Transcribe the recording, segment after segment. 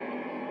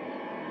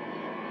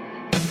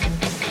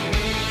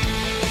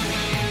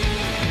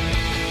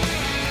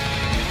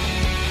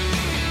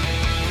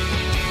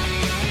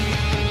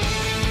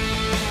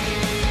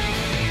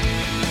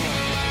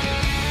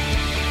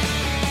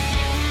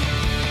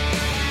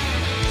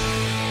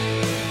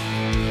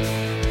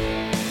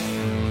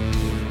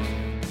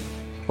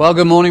Well,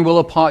 good morning,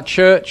 Willow Park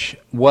Church.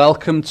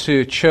 Welcome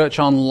to Church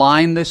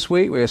Online this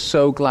week. We are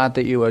so glad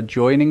that you are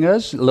joining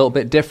us. A little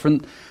bit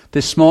different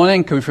this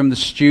morning, coming from the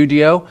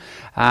studio.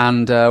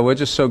 And we're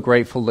just so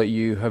grateful that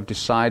you have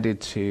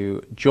decided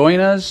to join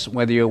us,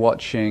 whether you're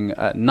watching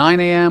at 9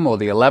 a.m. or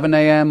the 11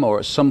 a.m. or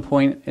at some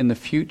point in the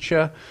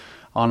future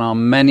on our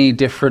many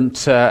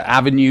different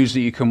avenues that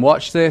you can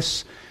watch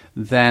this.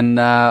 Then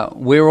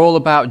we're all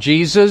about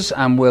Jesus,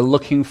 and we're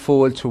looking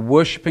forward to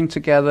worshiping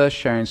together,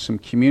 sharing some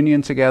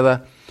communion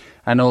together,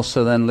 and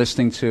also then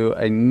listening to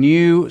a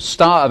new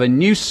start of a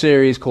new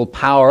series called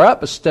Power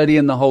Up, a study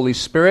in the Holy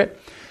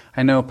Spirit.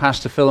 I know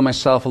Pastor Phil and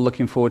myself are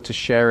looking forward to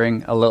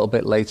sharing a little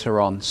bit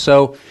later on.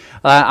 So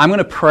I'm going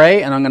to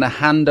pray, and I'm going to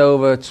hand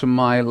over to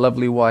my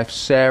lovely wife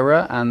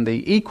Sarah and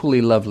the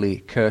equally lovely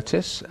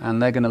Curtis,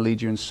 and they're going to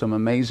lead you in some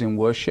amazing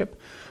worship.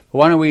 But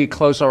why don't we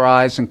close our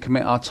eyes and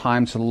commit our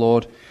time to the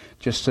Lord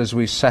just as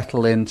we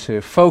settle into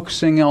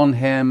focusing on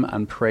Him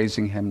and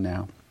praising Him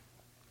now.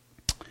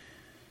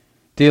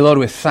 Dear Lord,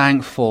 we're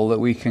thankful that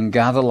we can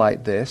gather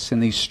like this in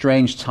these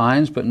strange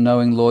times, but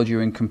knowing, Lord,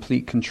 you're in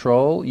complete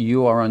control.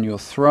 You are on your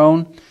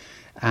throne.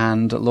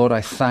 And Lord,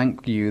 I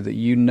thank you that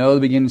you know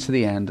the beginning to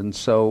the end. And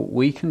so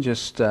we can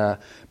just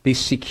be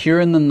secure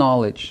in the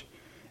knowledge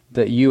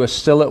that you are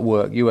still at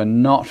work. You are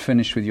not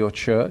finished with your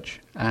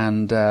church.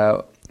 And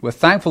we're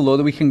thankful, Lord,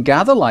 that we can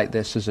gather like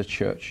this as a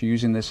church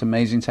using this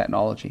amazing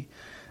technology.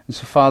 And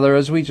so, Father,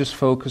 as we just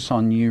focus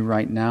on you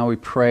right now, we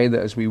pray that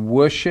as we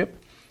worship,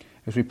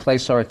 as we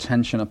place our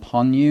attention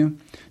upon you,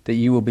 that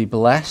you will be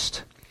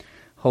blessed.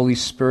 Holy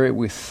Spirit,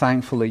 we're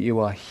thankful that you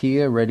are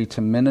here, ready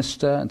to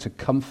minister and to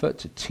comfort,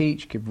 to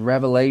teach, give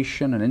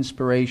revelation and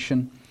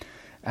inspiration.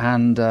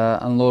 And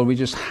Lord, we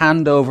just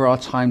hand over our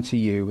time to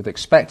you with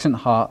expectant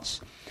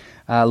hearts,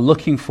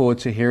 looking forward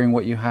to hearing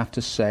what you have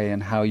to say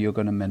and how you're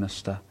going to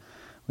minister.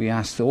 We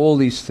ask all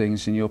these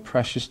things in your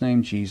precious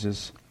name,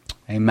 Jesus.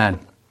 Amen.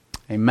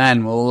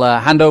 Amen. We'll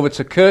hand over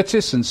to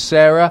Curtis and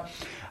Sarah,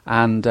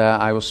 and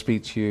I will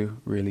speak to you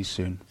really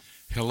soon.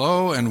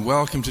 Hello and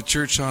welcome to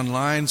Church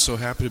Online. So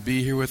happy to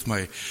be here with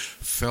my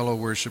fellow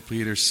worship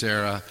leader,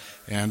 Sarah,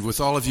 and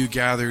with all of you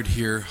gathered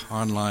here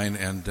online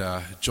and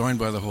joined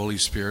by the Holy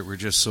Spirit. We're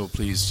just so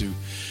pleased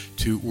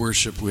to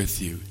worship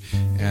with you.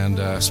 And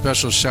a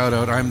special shout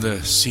out, I'm the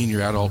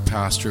senior adult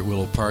pastor at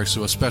Willow Park,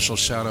 so a special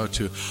shout out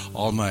to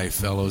all my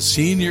fellow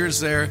seniors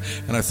there.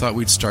 And I thought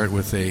we'd start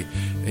with a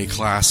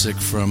classic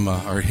from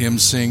our hymn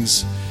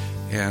sings.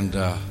 And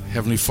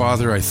Heavenly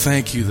Father, I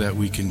thank you that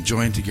we can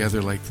join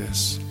together like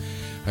this.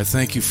 I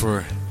thank you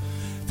for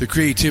the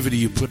creativity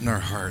you put in our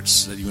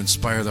hearts, that you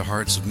inspire the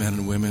hearts of men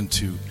and women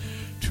to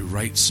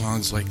write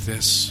songs like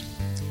this,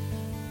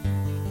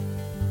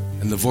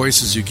 and the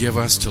voices you give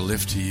us to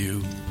lift to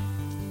you.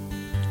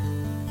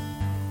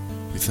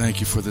 We thank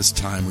you for this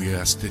time. We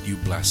ask that you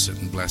bless it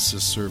and bless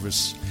this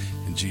service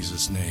in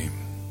Jesus' name.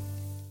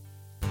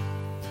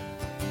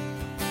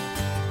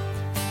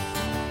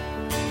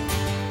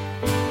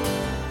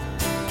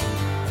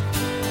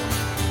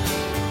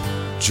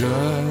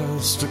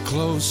 Just a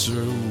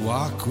closer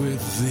walk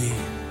with thee,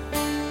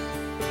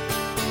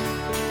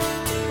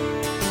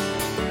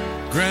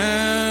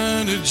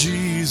 granted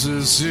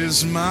Jesus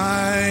is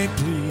my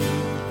plea.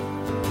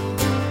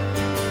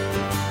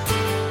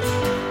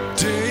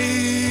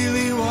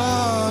 Daily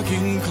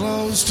walking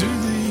close to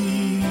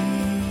thee,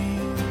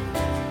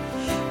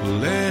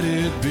 let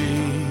it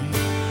be,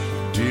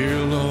 dear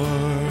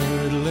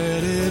Lord,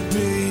 let it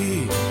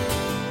be.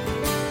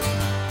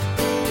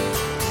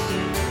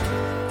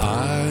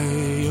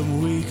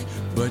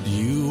 But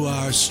you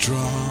are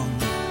strong.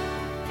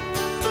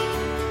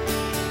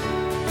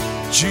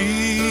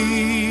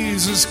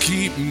 Jesus,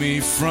 keep me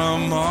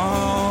from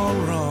all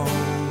wrong.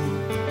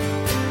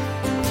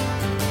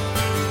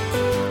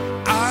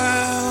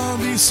 I'll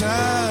be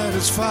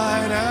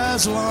satisfied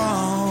as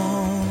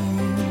long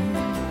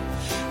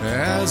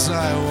as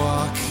I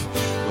walk.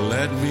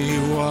 Let me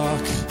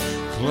walk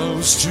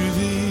close to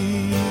thee.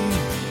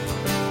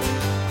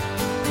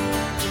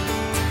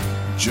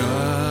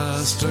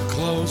 Just a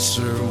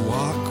closer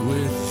walk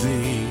with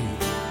thee.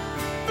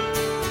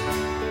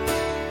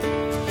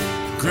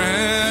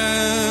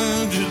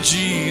 Granted,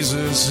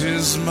 Jesus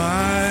is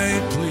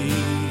my plea.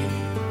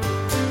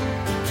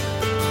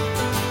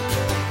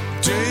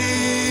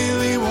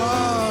 Daily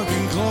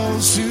walking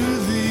close to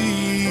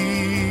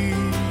thee.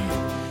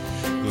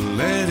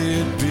 Let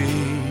it be,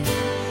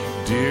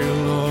 dear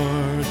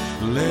Lord,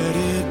 let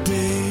it be.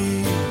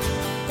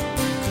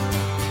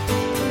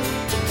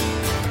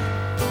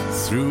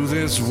 Through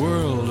this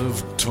world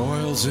of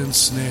toils and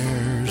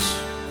snares,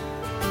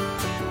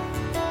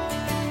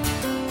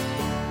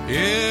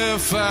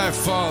 if I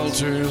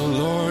falter,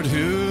 Lord,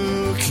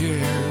 who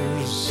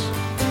cares?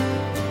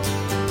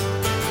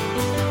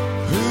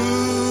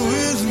 Who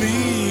with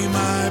me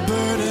my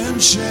burden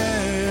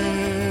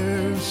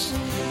shares?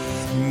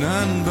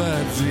 None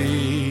but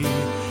thee,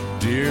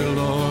 dear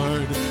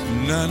Lord,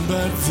 none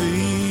but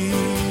thee.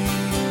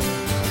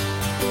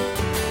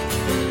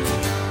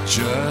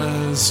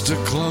 Just a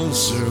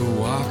closer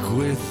walk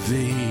with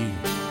thee.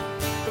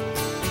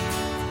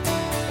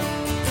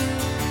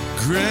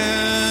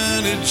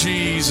 Granted,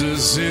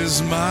 Jesus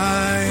is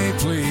my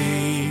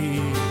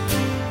plea.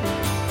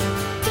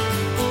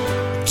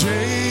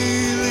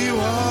 Daily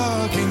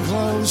walking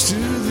close to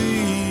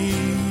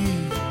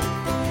Thee.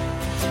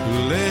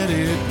 Let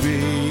it be,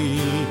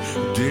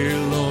 dear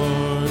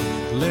Lord,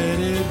 let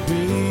it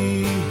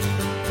be.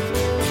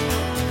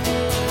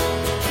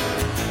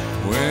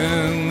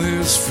 When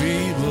this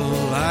feeble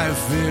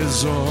life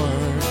is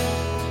o'er,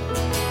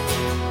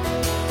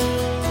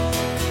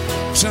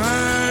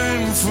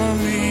 time for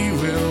me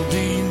will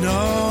be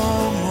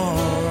no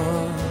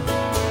more.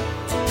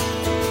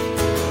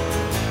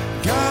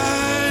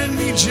 Guide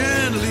me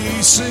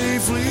gently,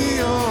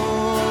 safely o'er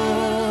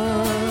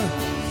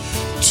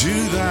to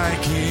Thy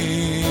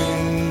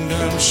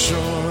kingdom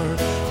shore,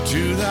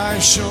 to Thy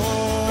shore.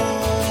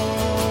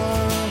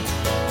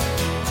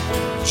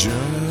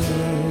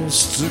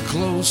 Just a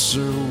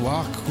closer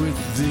walk with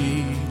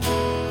Thee.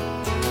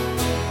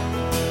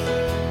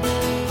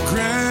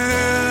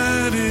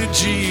 Granted,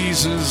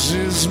 Jesus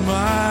is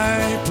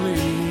my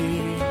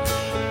plea.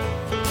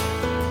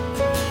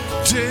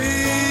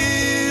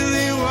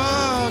 Daily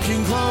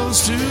walking close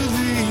to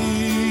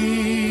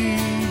Thee.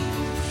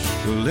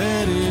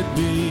 Let it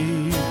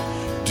be,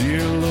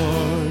 dear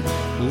Lord,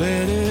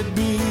 let it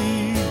be.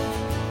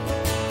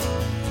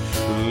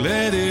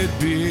 Let it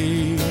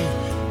be,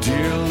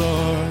 dear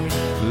Lord,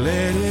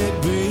 let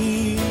it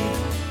be.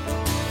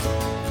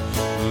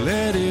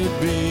 Let it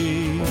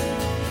be,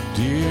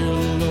 dear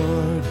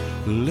Lord,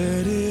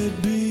 let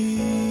it be.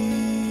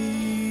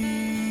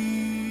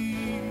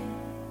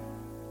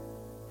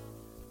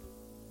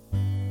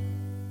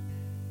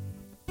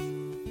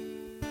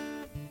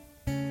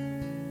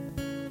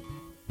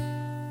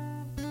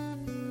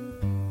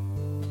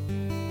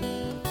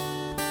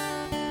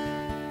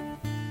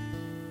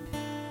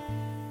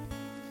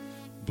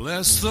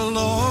 Bless the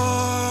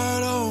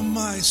Lord, oh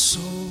my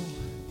soul,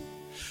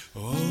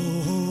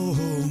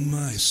 oh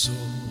my soul.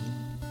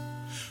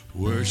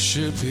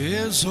 Worship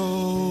His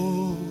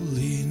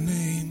holy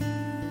name.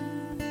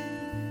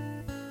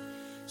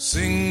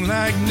 Sing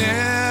like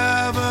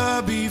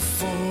never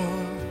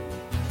before.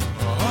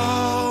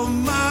 Oh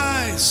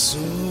my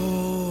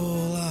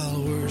soul,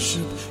 I'll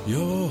worship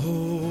Your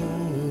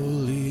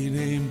holy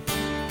name.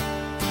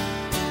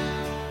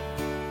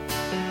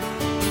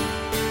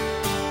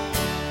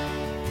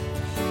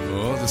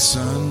 Oh, the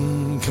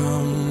sun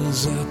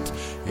comes up,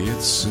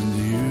 it's a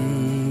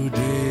new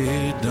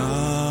day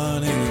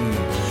dawning.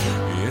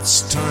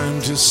 It's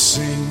time to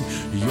sing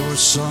Your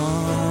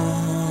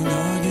song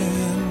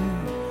again.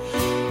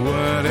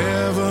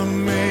 Whatever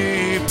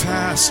may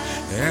pass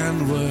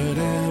and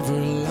whatever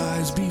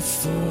lies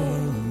before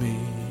me,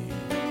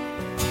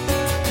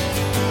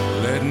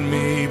 let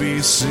me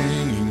be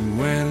singing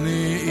when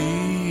the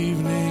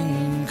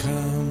evening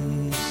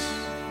comes.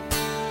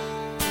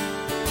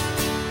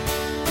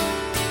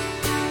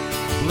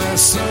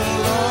 Bless the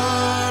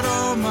Lord,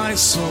 oh my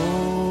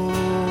soul,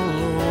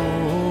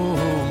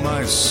 oh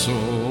my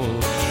soul.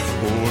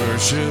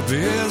 Worship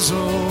His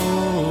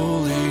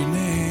holy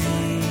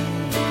name.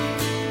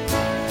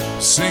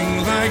 Sing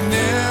like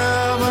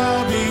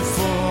never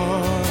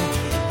before.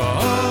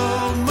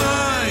 Oh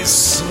my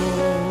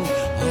soul,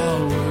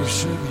 I'll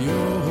worship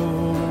Your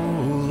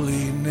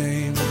holy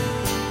name.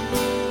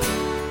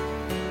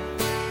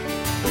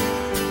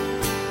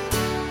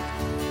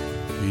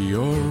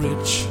 You're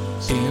rich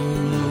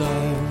in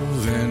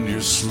love and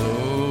You're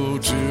slow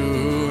to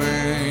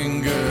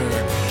anger.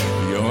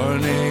 Your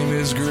name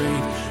is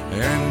great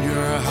and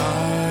Your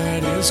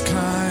heart is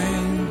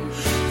kind.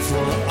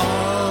 For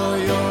all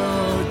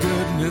Your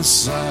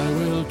goodness I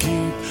will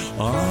keep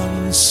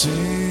on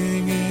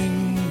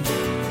singing.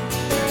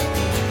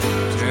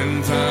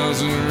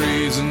 10,000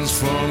 reasons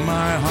for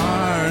my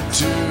heart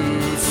to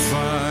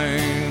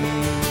find.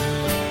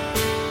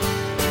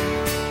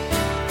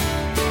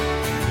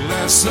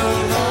 Bless the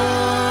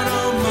Lord,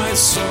 oh my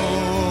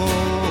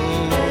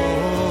soul,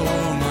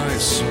 oh my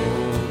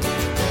soul.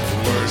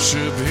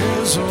 Worship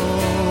His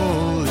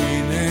holy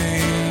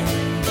name.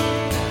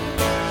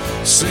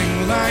 Sing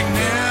like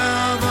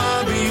never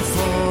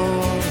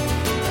before.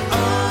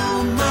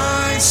 Oh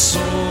my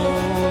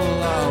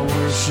soul, I'll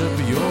worship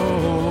Your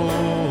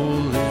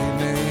holy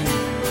name.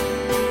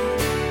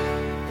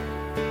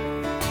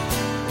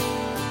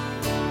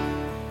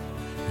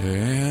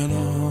 And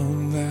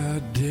on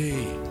that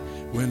day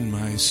when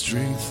my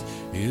strength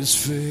is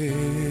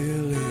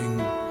failing,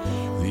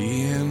 the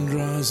end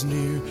draws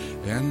near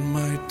and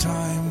my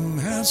time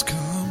has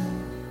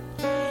come,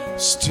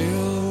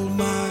 still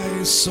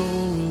my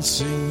soul will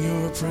sing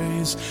Your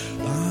praise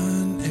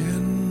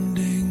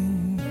unending.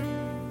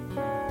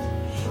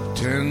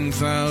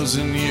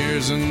 10,000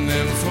 years and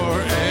then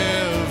forevermore.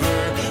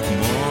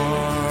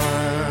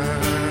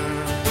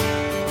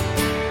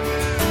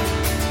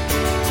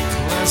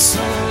 Bless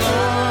the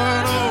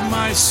Lord, oh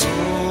my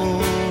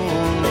soul,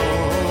 oh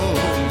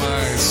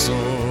my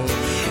soul.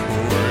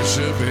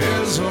 Worship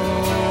His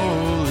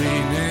holy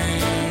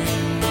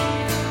name.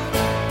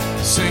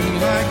 Sing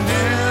like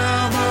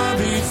never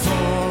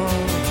before.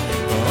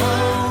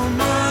 Oh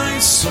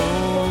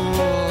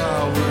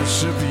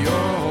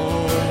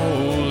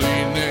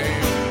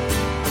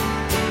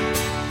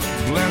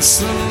Bless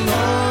the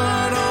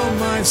Lord, oh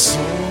my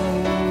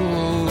soul,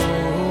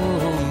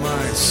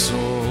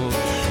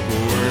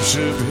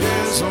 worship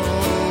his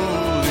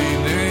holy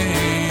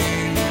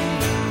name.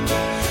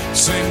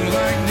 Sing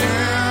like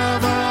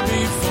never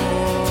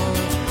before.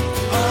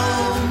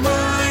 Oh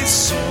my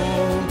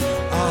soul,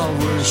 I'll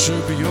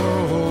worship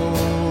your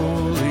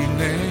holy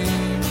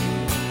name.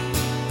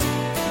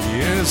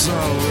 Yes,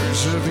 I'll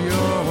worship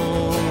your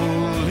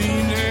holy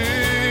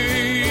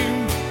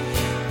name.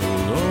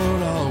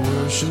 Lord, I'll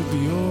worship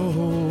your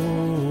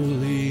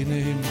holy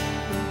name.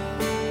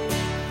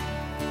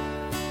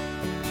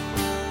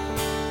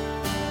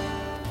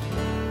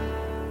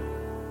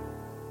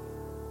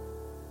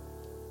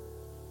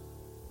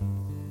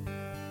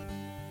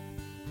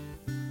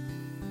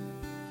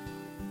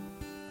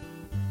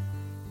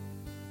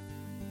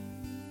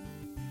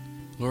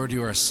 Lord,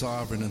 you are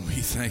sovereign, and we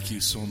thank you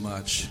so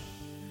much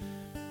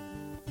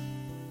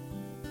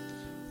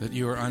that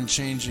you are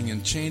unchanging.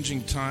 In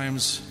changing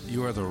times,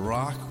 you are the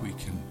rock we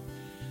can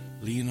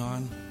lean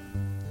on.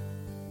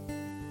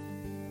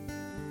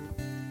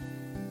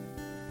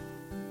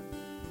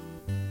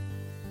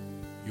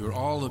 You are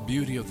all the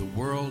beauty of the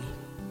world.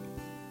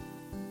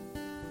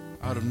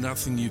 Out of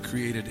nothing, you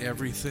created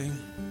everything.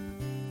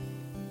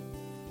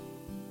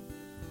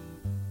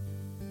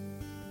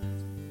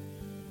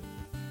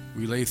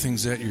 We lay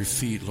things at your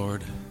feet,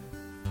 Lord.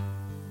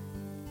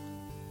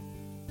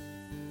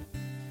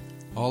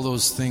 All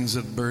those things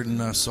that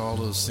burden us, all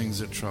those things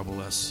that trouble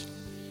us,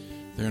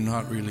 they're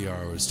not really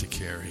ours to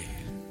carry.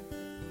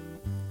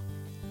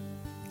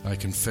 I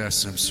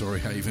confess I'm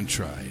sorry I even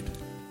tried.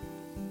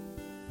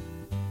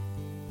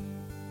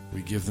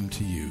 We give them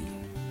to you,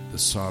 the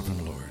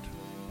sovereign Lord.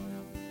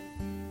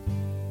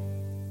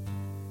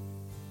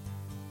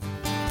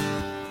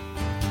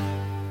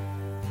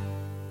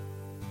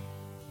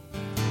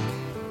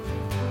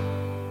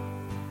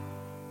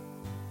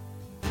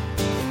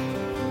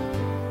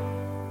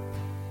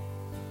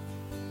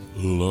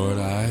 Lord,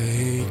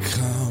 I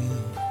come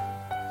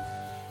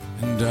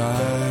and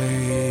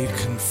I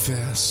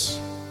confess,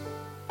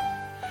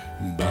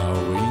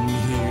 bowing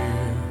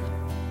here,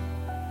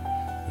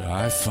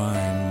 I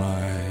find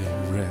my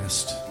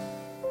rest.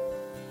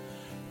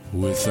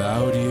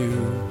 Without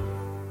you,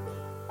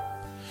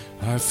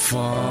 I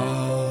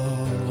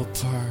fall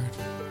apart.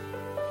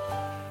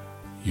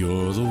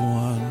 You're the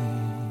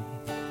one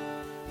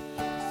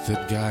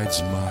that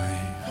guides my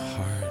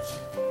heart.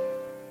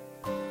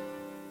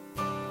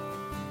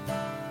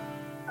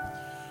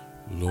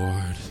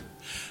 Lord,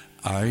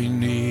 I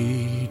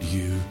need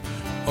you.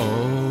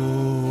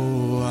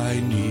 Oh, I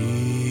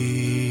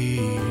need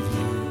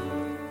you.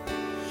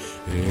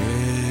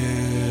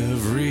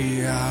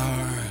 Every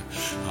hour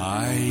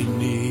I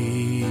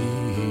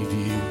need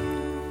you.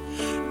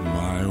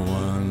 My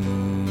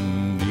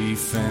one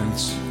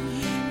defense,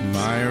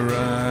 my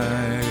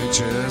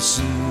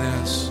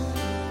righteousness.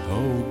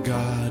 Oh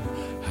God,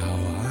 how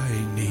I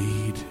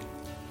need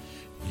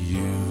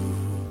you.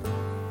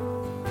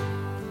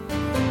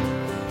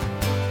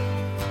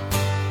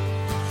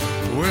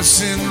 Where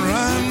sin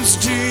runs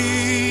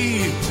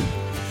deep,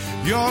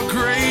 your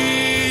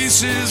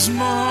grace is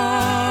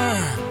more.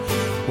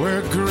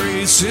 Where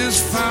grace is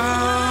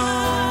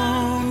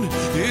found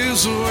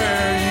is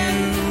where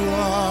you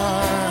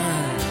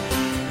are.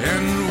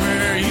 And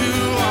where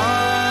you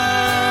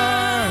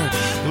are,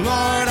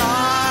 Lord,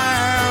 I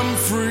am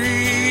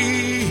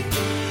free.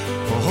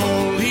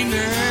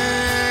 Holiness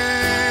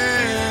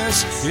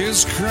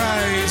is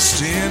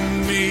Christ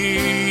in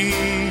me.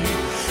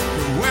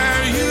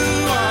 Where you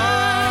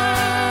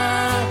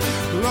are,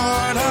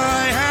 Lord, I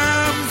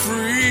am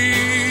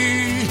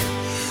free.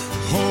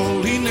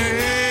 Holiness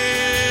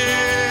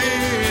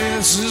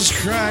is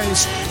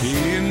Christ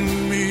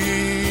in me.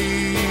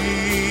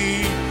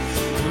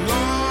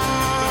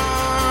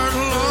 Lord,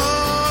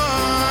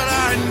 Lord,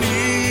 I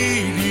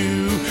need you.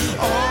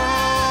 Oh,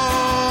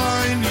 I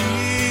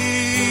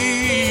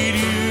need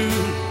you.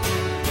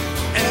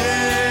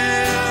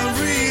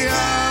 Every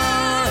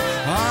hour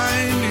I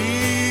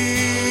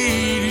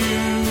need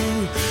you.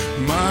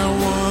 My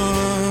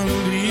one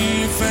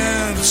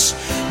defense,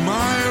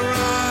 my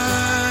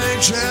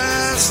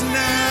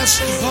righteousness.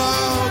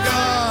 Oh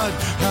God,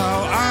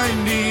 how I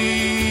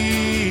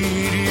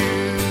need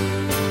you.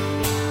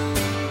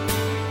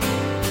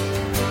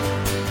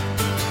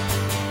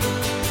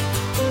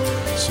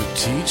 So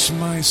teach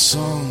my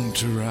song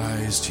to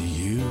rise to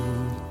you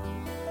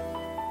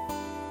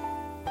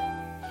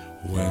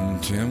when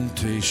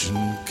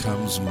temptation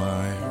comes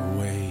my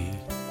way.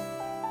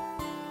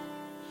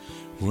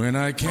 When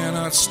I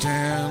cannot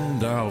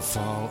stand, I'll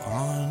fall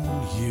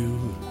on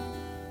you.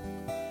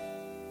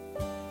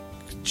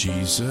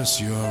 Jesus,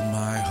 you're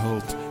my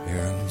hope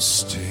and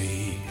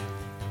stay.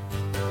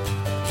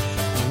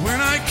 When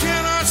I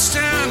cannot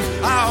stand,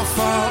 I'll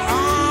fall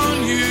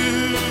on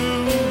you.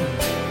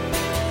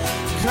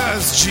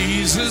 'Cause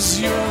Jesus,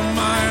 you're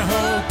my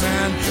hope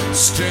and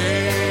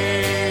stay.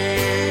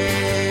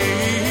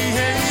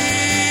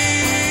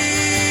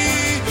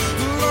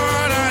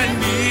 Lord, I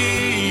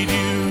need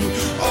you.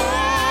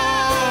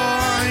 Oh,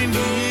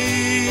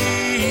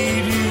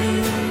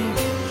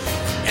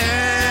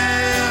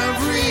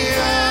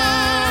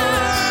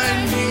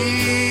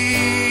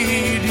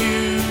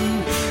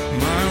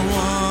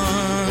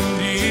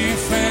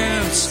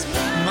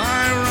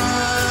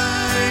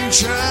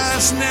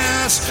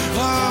 righteousness.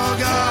 Oh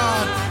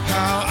God,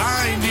 how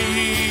I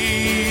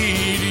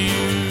need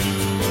you.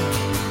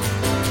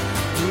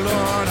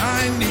 Lord,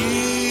 I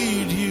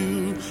need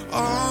you.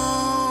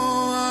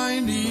 Oh, I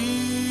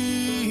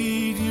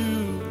need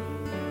you.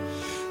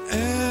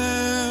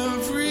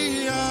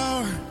 Every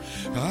hour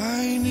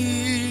I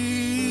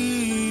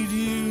need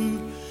you.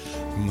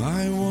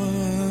 My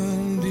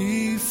one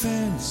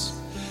defense,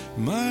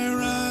 my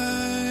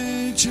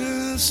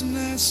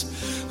righteousness.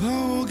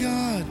 Oh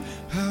God,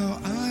 how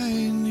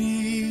I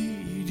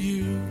need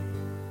you.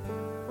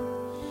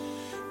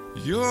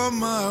 You're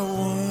my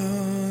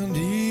one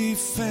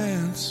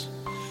defense,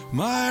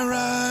 my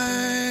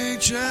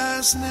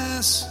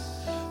righteousness.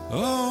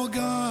 Oh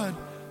God,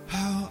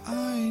 how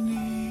I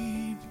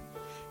need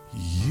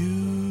you.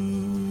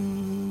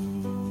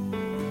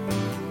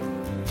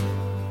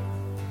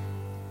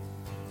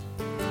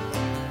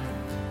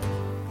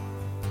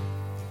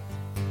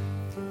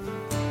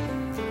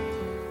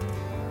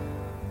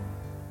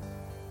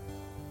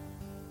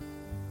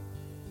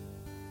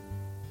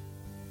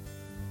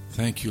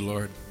 Thank you,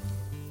 Lord.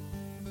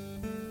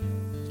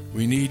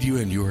 We need you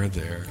and you are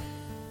there.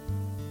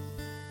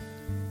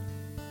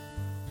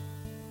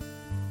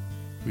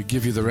 We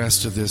give you the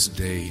rest of this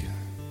day.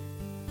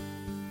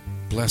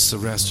 Bless the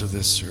rest of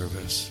this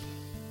service.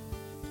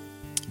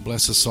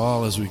 Bless us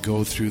all as we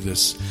go through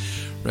this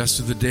rest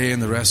of the day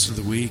and the rest of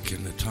the week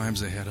and the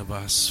times ahead of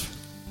us,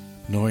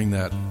 knowing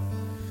that,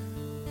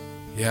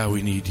 yeah,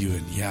 we need you,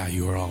 and yeah,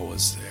 you are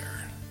always there.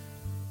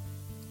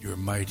 You are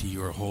mighty,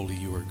 you are holy,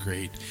 you are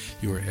great,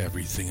 you are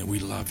everything, and we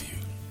love you.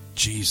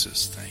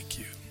 Jesus, thank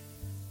you.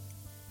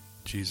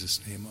 In Jesus'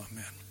 name,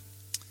 amen.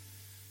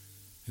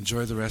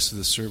 Enjoy the rest of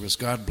the service.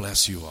 God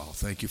bless you all.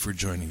 Thank you for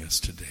joining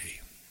us today.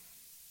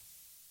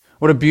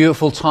 What a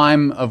beautiful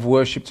time of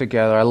worship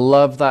together. I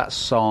love that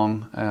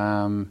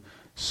song.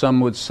 Some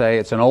would say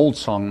it's an old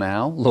song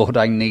now, Lord,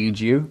 I Need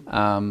You.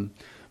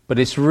 But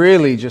it's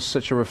really just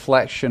such a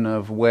reflection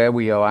of where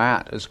we are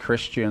at as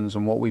Christians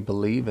and what we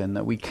believe in,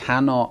 that we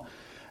cannot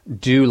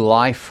do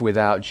life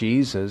without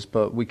Jesus,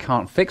 but we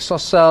can't fix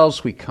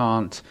ourselves, we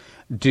can't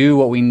do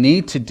what we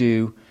need to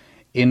do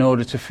in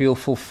order to feel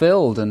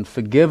fulfilled and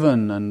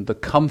forgiven and the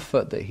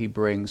comfort that he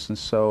brings. And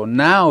so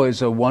now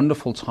is a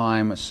wonderful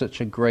time, it's such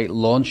a great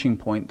launching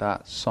point,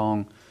 that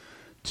song,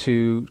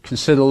 to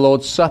consider the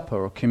Lord's Supper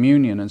or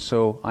communion. And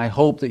so I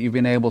hope that you've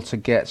been able to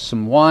get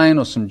some wine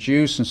or some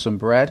juice and some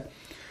bread.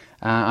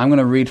 I'm going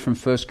to read from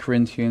 1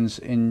 Corinthians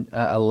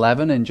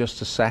 11 in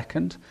just a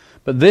second.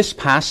 But this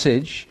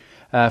passage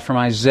from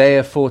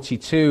Isaiah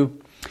 42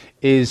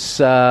 is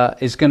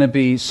going to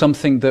be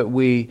something that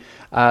we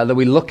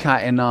look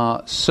at in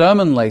our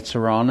sermon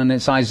later on, and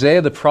it's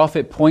Isaiah the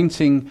prophet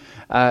pointing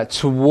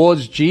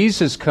towards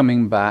Jesus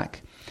coming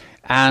back,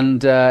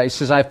 and it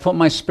says, "I've put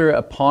my spirit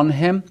upon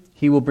him.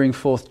 He will bring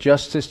forth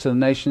justice to the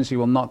nations. He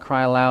will not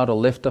cry aloud or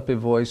lift up a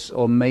voice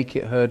or make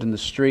it heard in the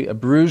street. A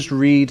bruised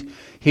reed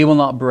he will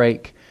not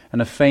break,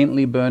 and a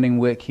faintly burning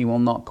wick he will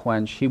not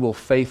quench. He will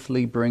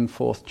faithfully bring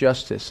forth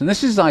justice." And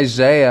this is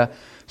Isaiah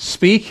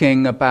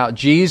speaking about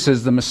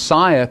Jesus, the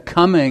Messiah,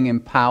 coming in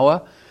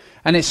power.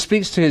 And it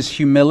speaks to his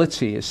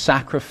humility, his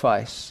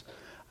sacrifice.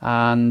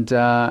 And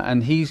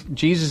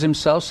Jesus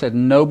himself said,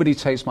 "Nobody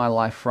takes my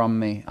life from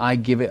me. I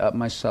give it up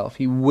myself."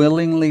 He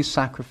willingly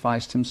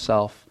sacrificed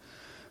himself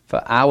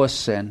for our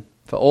sin.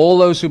 For all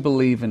those who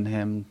believe in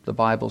him, the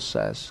Bible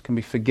says, can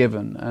be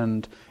forgiven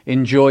and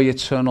enjoy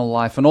eternal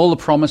life and all the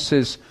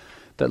promises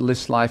that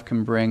this life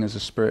can bring as a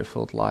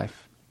spirit-filled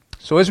life.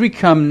 So as we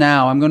come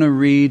now, I'm going to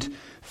read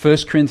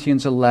 1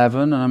 Corinthians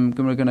 11, and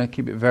we're going to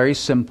keep it very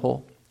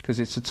simple because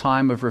it's a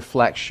time of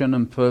reflection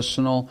and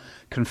personal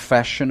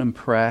confession and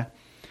prayer.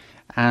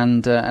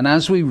 And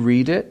as we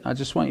read it, I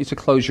just want you to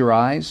close your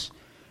eyes,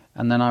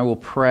 and then I will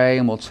pray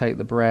and we'll take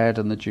the bread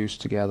and the juice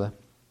together.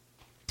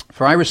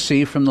 "For I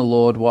received from the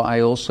Lord what I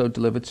also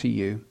delivered to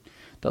you,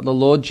 that the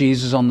Lord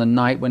Jesus, on the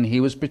night when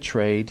he was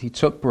betrayed, he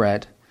took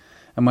bread,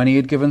 and when he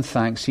had given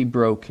thanks, he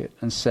broke it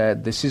and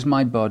said, 'This is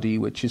my body,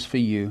 which is for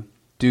you.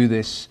 Do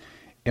this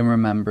in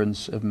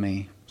remembrance of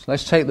me.'" So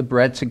let's take the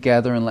bread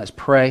together and let's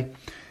pray,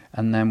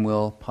 and then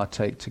we'll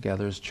partake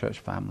together as a church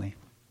family.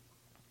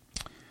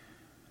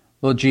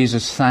 Lord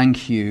Jesus,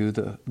 thank you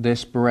that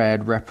this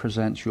bread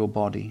represents your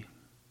body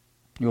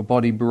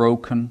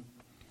broken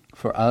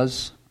for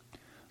us.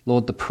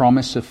 Lord, the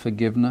promise of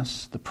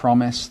forgiveness, the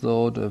promise,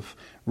 Lord, of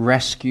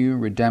rescue,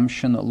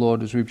 redemption, that,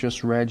 Lord, as we've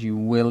just read, you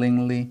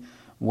willingly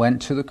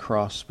went to the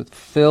cross, but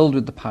filled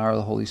with the power of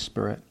the Holy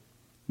Spirit.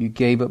 You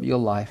gave up your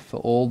life for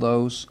all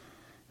those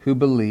who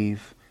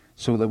believe,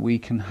 so that we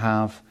can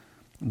have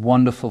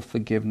wonderful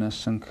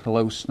forgiveness and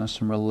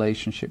closeness and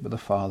relationship with the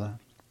Father.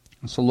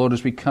 And so, Lord,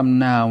 as we come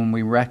now and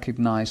we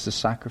recognize the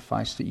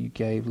sacrifice that you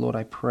gave, Lord,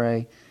 I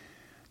pray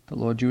that,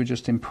 Lord, you would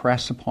just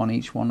impress upon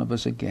each one of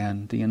us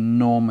again the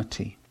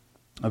enormity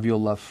of your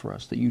love for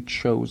us, that you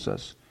chose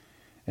us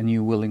and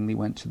you willingly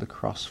went to the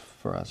cross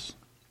for us.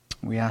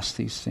 We ask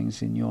these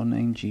things in your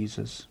name,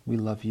 Jesus. We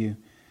love you.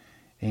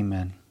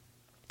 Amen.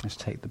 Let's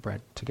take the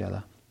bread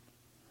together.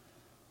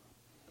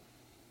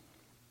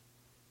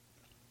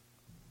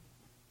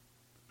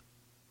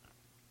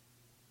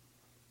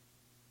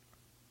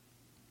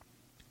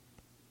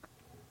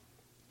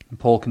 And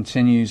Paul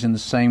continues in the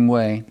same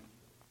way.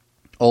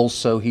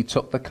 Also, he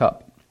took the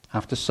cup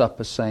after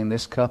supper, saying,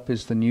 "This cup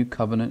is the new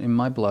covenant in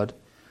my blood.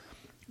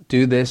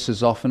 Do this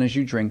as often as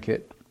you drink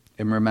it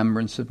in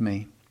remembrance of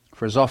me.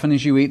 For as often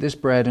as you eat this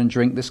bread and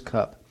drink this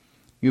cup,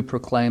 you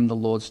proclaim the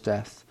Lord's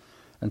death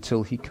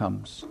until he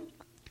comes."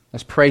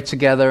 Let's pray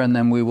together, and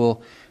then we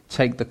will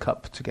take the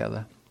cup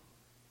together.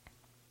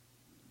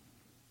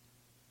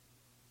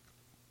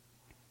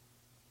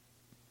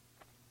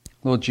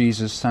 Lord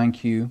Jesus,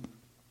 thank you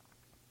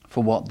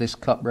for what this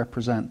cup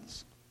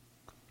represents.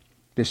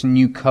 This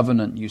new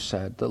covenant, you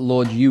said, that,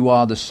 Lord, you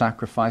are the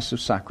sacrifice of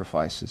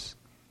sacrifices.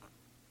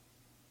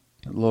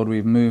 That, Lord,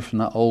 we've moved from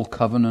that old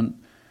covenant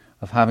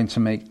of having to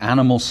make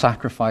animal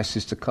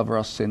sacrifices to cover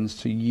our sins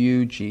to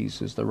you,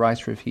 Jesus. The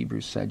writer of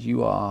Hebrews said,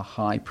 you are our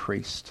high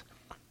priest,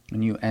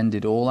 and you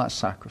ended all that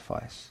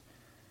sacrifice.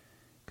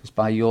 Because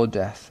by your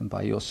death and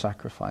by your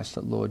sacrifice,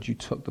 that, Lord, you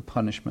took the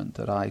punishment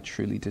that I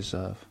truly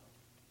deserve.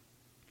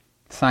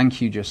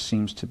 Thank you just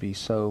seems to be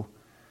so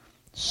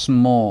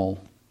small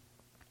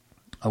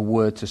a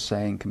word to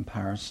say in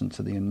comparison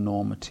to the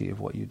enormity of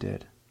what you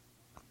did.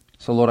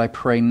 So, Lord, I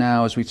pray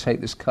now as we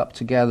take this cup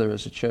together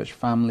as a church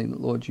family,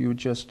 that, Lord, you would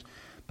just,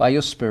 by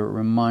your Spirit,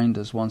 remind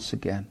us once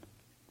again,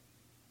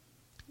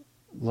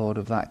 Lord,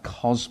 of that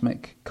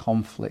cosmic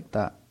conflict,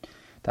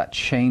 that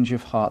change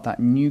of heart, that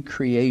new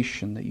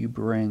creation that you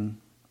bring.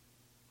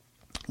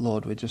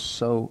 Lord, we're just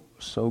so,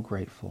 so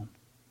grateful.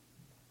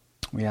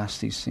 We ask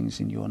these things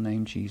in your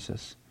name,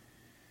 Jesus.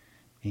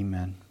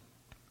 Amen.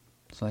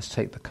 So let's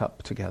take the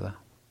cup together.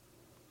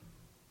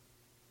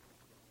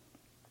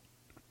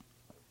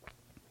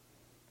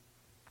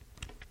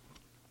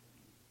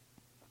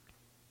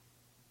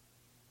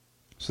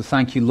 So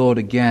thank you, Lord,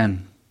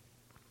 again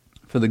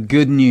for the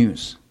good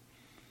news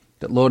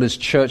that, Lord, as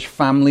church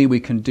family, we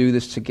can do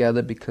this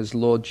together because,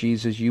 Lord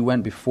Jesus, you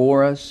went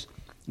before us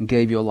and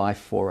gave your life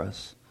for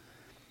us.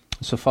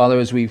 So, Father,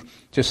 as we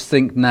just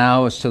think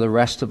now as to the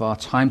rest of our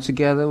time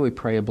together, we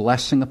pray a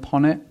blessing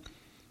upon it.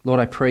 Lord,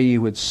 I pray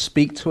you would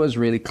speak to us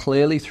really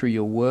clearly through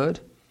your word.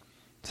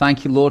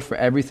 Thank you, Lord, for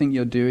everything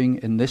you're doing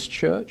in this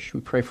church.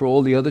 We pray for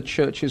all the other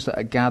churches that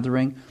are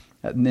gathering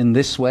in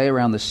this way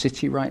around the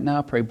city right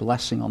now. Pray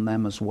blessing on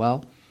them as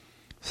well.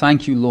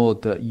 Thank you,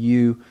 Lord, that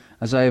you,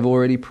 as I have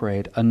already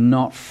prayed, are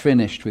not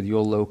finished with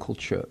your local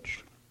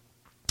church.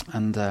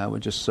 And we're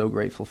just so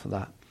grateful for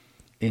that.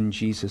 In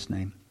Jesus'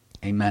 name,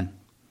 amen.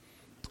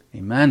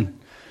 Amen.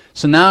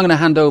 So now I'm going to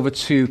hand over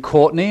to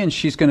Courtney, and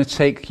she's going to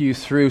take you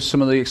through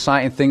some of the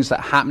exciting things that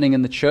are happening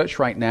in the church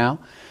right now.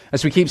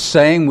 As we keep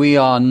saying, we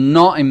are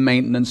not in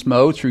maintenance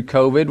mode through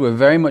COVID. We're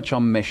very much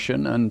on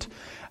mission, and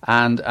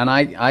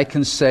I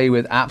can say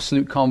with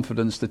absolute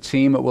confidence the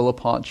team at Willow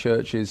Park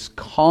Church is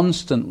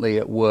constantly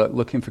at work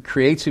looking for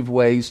creative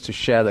ways to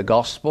share the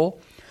gospel.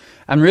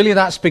 And really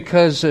that's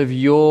because of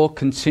your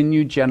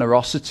continued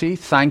generosity.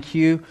 Thank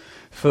you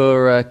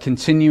for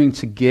continuing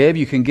to give.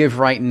 You can give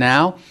right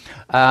now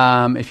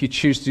if you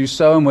choose to do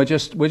so. And we're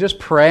just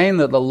praying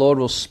that the Lord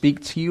will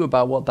speak to you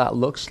about what that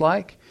looks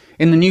like.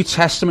 In the New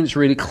Testament, it's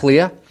really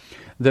clear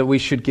that we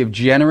should give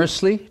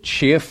generously,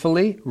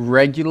 cheerfully,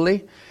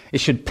 regularly. It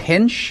should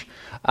pinch.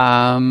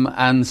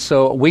 And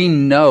so we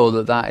know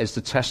that that is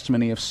the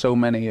testimony of so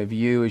many of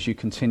you as you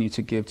continue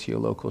to give to your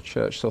local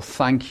church. So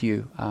thank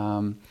you.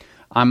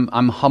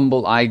 I'm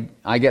humbled.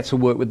 I get to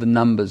work with the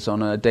numbers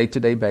on a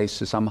day-to-day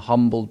basis. I'm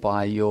humbled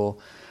by your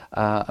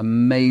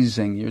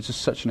amazing, you're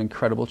just such an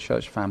incredible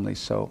church family.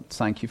 So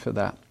thank you for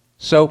that.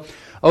 So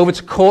over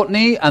to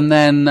Courtney, and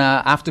then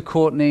after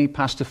Courtney,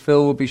 Pastor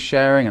Phil will be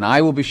sharing, and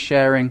I will be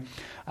sharing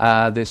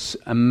this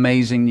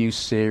amazing new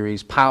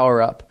series,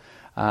 Power Up,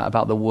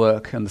 about the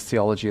work and the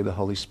theology of the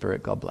Holy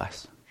Spirit. God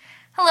bless.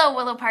 Hello,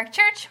 Willow Park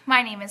Church.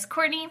 My name is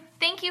Courtney.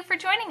 Thank you for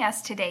joining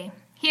us today.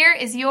 Here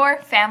is your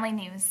family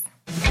news.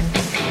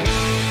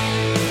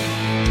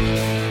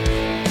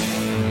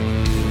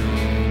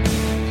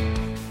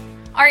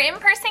 Our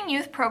in-person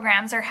youth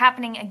programs are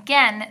happening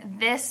again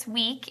this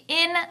week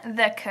in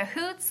the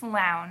Cahoots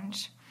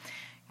Lounge.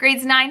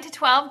 Grades 9 to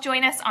 12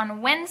 join us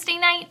on Wednesday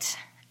night,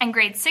 and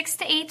grades 6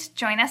 to 8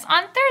 join us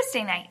on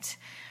Thursday night.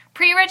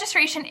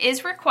 Pre-registration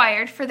is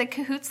required for the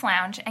Cahoots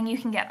Lounge, and you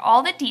can get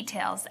all the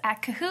details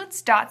at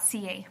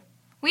cahoots.ca.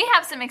 We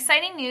have some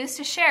exciting news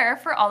to share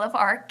for all of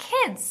our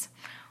kids.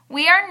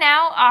 We are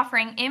now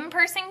offering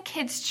in-person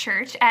kids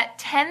church at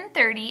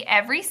 10:30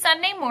 every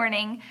Sunday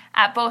morning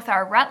at both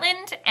our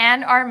Rutland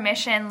and our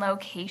Mission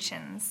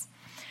locations.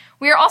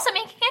 We are also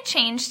making a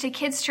change to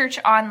kids church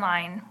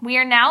online. We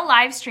are now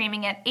live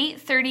streaming at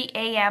 8:30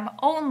 a.m.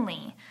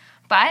 only.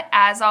 But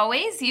as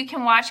always, you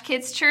can watch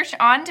Kids Church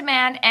on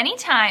demand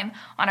anytime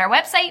on our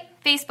website,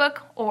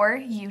 Facebook, or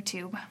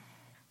YouTube.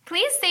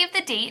 Please save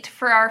the date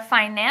for our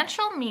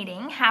financial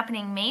meeting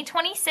happening May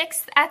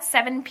 26th at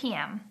 7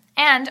 p.m.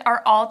 and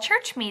our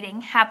all-church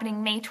meeting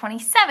happening May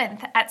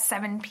 27th at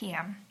 7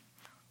 p.m.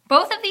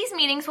 Both of these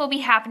meetings will be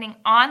happening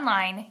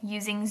online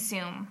using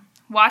Zoom.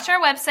 Watch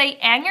our website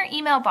and your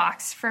email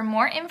box for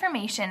more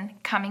information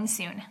coming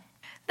soon.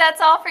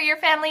 That's all for your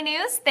family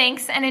news.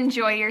 Thanks and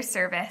enjoy your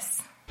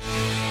service.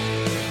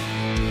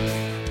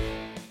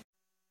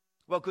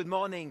 Well, good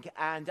morning,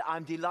 and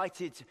I'm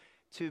delighted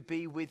to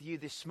be with you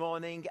this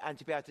morning and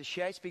to be able to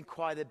share. It's been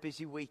quite a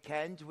busy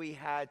weekend. We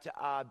had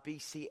our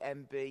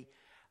BCMB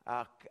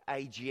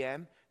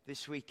AGM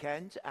this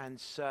weekend, and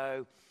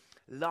so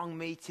long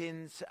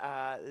meetings,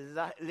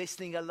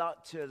 listening a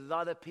lot to a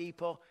lot of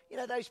people. You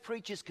know, those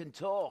preachers can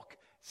talk,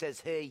 says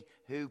he,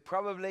 who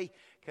probably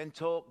can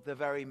talk the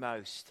very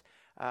most.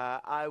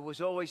 I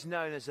was always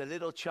known as a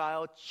little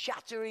child,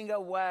 chattering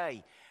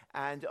away,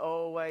 and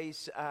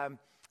always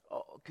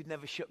could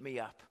never shut me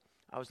up.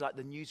 I was like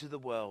the news of the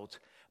world.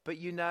 But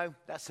you know,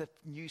 that's a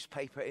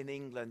newspaper in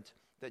England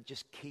that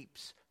just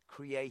keeps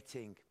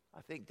creating.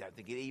 Don't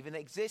think it even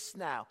exists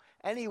now.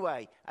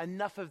 Anyway,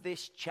 enough of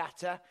this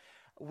chatter.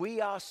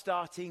 We are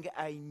starting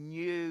a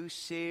new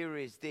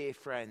series, dear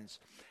friends.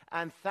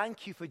 And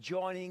thank you for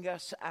joining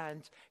us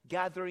and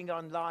gathering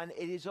online.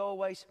 It is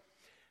always,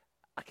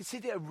 I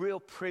consider it a real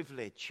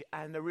privilege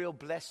and a real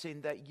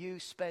blessing that you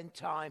spend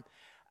time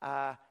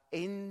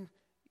in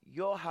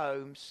your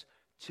homes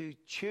to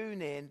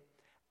tune in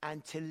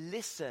and to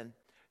listen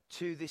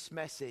to this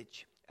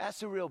message.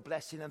 That's a real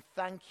blessing, and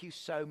thank you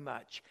so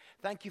much.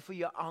 Thank you for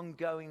your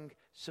ongoing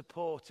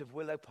support of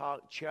Willow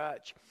Park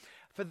Church.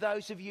 For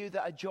those of you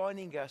that are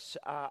joining us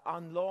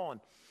on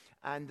lawn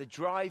and the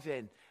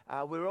drive-in,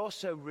 we're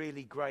also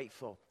really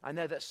grateful. I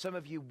know that some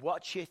of you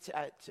watch it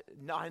at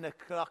 9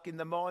 o'clock in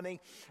the morning,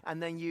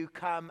 and then you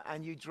come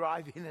and you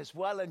drive in as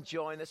well and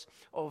join us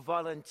or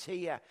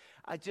volunteer.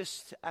 I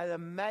just am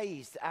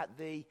amazed at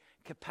the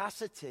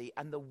capacity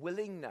and the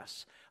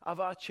willingness of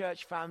our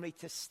church family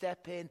to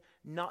step in,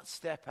 not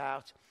step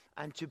out,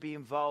 and to be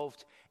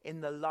involved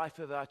in the life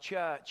of our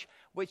church,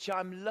 which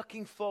I'm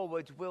looking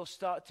forward will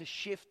start to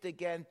shift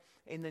again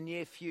in the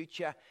near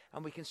future,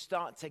 and we can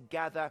start to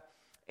gather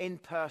in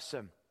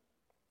person.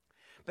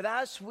 But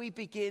as we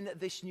begin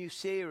this new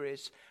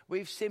series,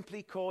 we've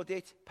simply called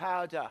it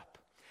Powered Up.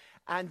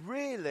 And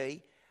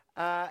really,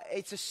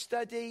 it's a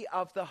study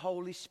of the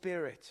Holy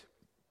Spirit.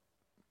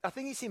 I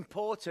think it's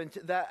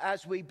important that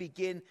as we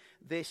begin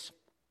this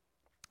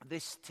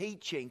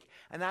teaching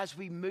and as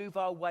we move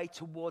our way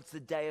towards the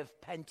day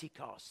of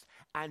Pentecost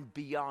and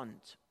beyond.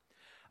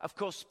 Of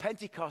course,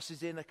 Pentecost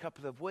is in a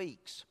couple of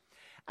weeks.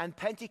 And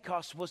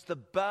Pentecost was the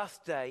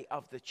birthday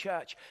of the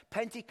church.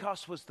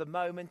 Pentecost was the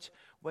moment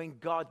when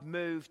God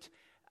moved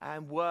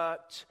and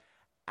worked,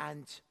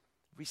 and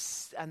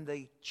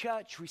the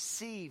church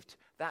received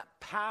that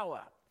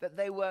power, that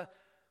they were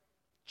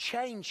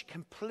changed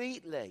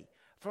completely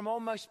from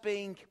almost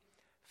being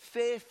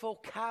fearful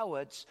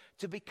cowards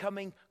to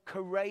becoming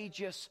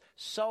courageous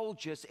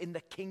soldiers in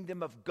the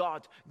kingdom of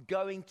God,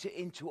 going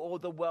into all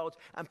the world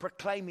and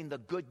proclaiming the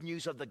good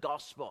news of the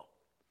gospel.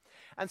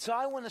 And so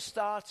I want to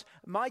start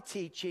my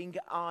teaching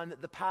on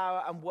the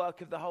power and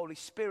work of the Holy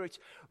Spirit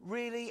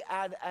really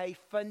at a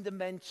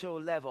fundamental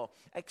level.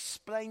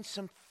 Explain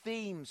some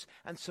themes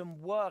and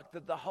some work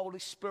that the Holy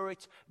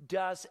Spirit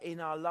does in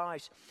our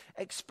lives.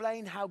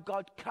 Explain how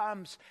God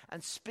comes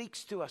and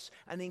speaks to us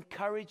and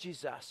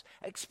encourages us.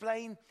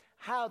 Explain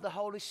how the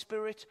Holy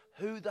Spirit,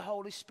 who the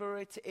Holy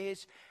Spirit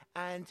is,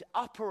 and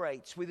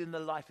operates within the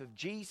life of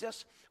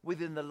Jesus,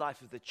 within the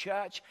life of the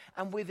church,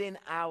 and within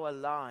our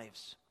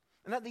lives.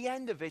 And at the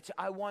end of it,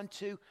 I want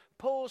to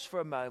pause for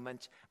a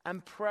moment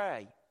and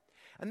pray.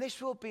 And this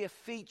will be a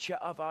feature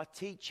of our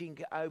teaching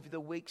over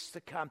the weeks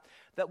to come,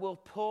 that we'll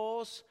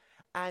pause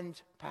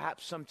and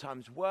perhaps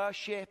sometimes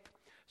worship,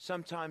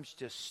 sometimes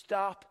just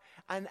stop,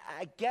 and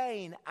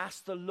again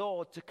ask the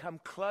Lord to come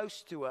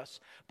close to us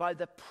by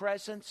the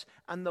presence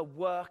and the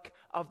work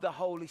of the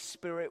Holy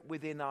Spirit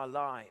within our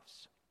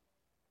lives.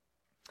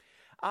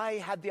 I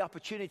had the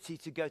opportunity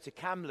to go to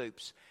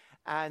Kamloops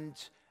and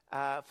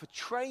for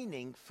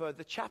training for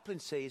the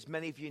chaplaincy. As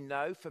many of you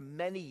know, for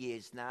many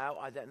years now,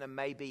 I don't know,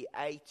 maybe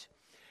 8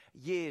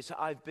 years,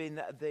 I've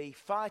been the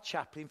fire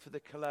chaplain for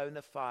the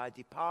Kelowna Fire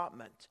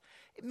Department.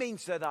 It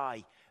means that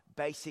I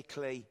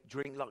basically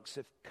drink lots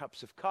of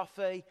cups of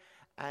coffee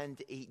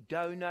and eat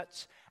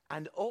donuts,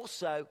 and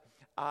also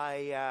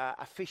I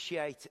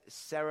officiate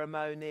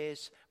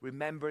ceremonies,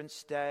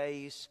 remembrance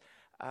days,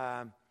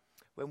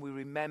 when we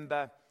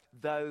remember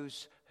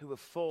those who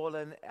have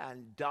fallen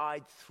and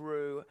died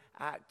through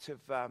act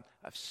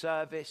of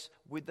service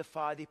with the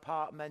fire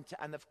department.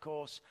 And of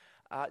course,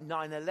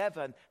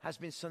 9/11 has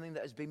been something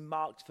that has been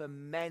marked for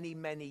many,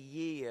 many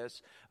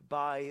years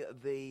by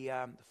the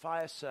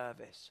fire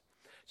service.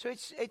 So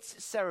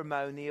it's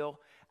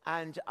ceremonial,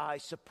 and I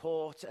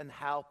support and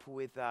help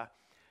with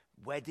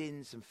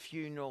weddings and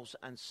funerals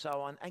and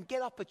so on, and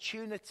get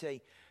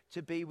opportunity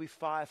to be with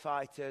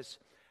firefighters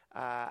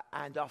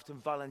and often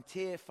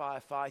volunteer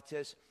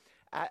firefighters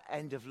at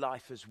end of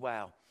life as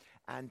well,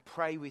 and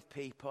pray with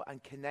people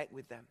and connect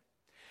with them.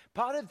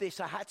 Part of this,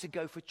 I had to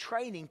go for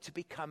training to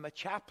become a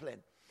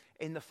chaplain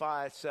in the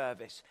fire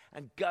service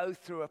and go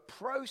through a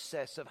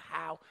process of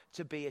how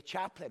to be a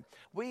chaplain.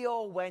 We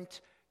all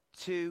went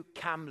to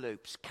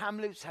Kamloops.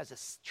 Kamloops has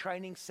a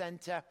training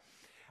center,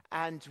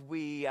 and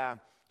we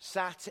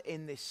sat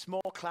in this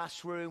small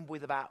classroom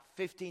with about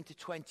 15 to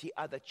 20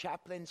 other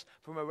chaplains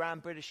from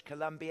around British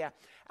Columbia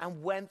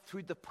and went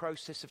through the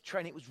process of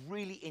training. It was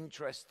really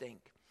interesting.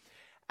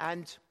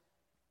 And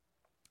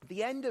at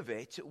the end of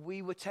it,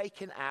 we were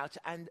taken out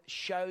and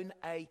shown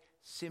a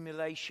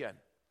simulation.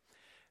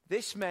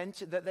 This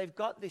meant that they've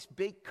got this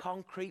big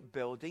concrete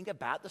building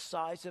about the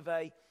size of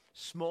a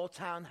small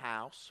town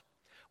house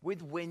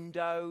with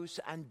windows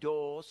and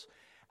doors,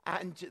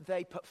 and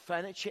they put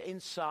furniture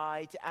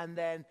inside, and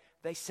then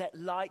they set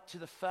light to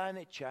the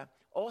furniture,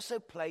 also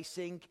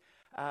placing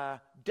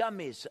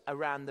dummies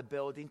around the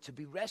building to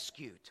be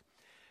rescued.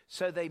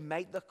 So they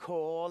make the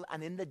call,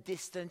 and in the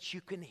distance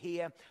you can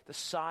hear the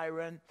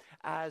siren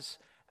as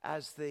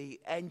the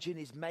engine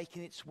is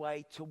making its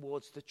way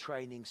towards the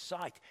training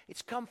site.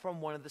 It's come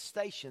from one of the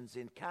stations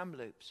in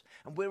Kamloops,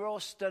 and we're all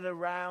stood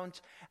around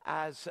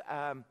as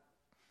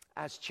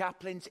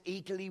chaplains,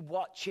 eagerly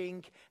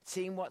watching,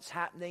 seeing what's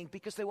happening,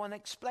 because they want to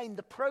explain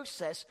the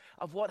process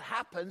of what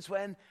happens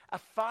when a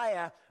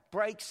fire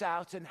breaks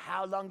out and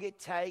how long it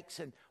takes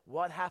and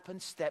what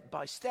happens step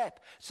by step.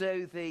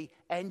 So the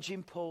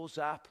engine pulls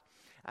up,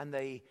 and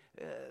the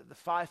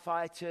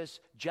firefighters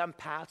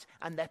jump out,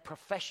 and their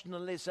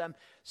professionalism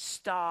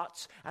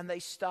starts, and they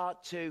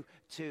start to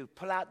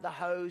pull out the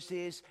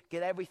hoses,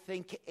 get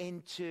everything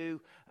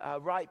into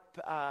right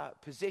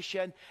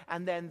position,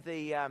 and then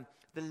the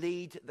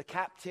lead, the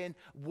captain,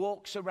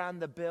 walks around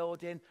the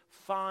building,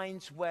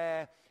 finds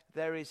where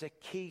there is a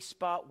key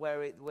spot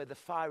where the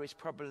fire is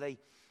probably,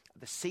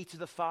 the seat of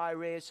the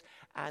fire is,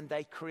 and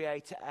they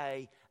create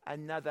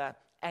another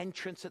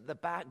entrance at the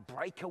back,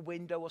 break a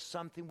window or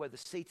something where the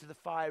seat of the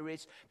fire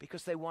is,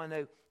 because they want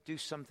to do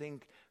something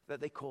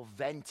that they call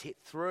vent it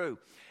through.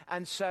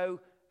 And so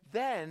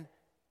then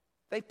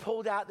they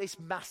pulled out this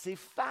massive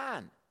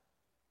fan.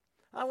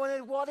 I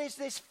wondered, what is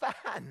this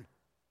fan?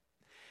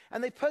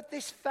 And they put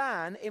this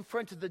fan in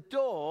front of the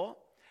door,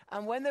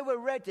 and when they were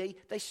ready,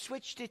 they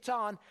switched it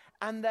on,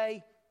 and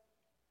they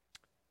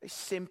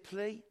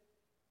simply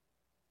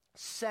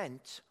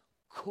sent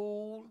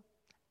cool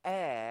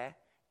air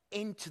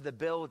into the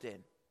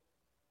building.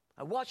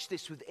 I watched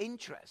this with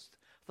interest.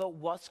 Thought,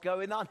 what's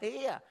going on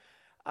here?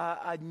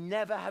 I'd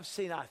never have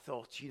seen, I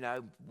thought,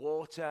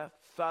 water,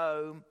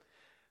 foam,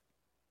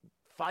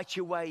 fight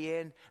your way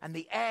in, and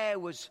the air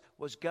was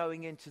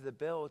going into the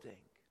building.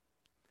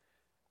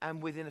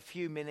 And within a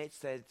few minutes,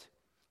 they'd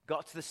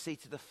got to the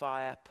seat of the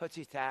fire, put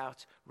it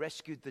out,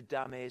 rescued the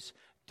dummies,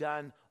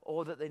 done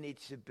all that they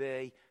needed to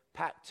be,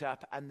 packed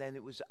up, and then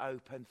it was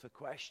open for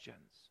questions.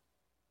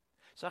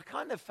 So I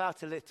kind of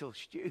felt a little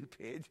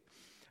stupid,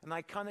 and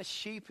I kind of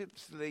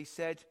sheepishly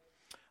said,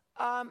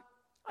 I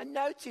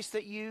noticed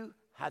that you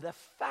had a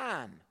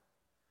fan.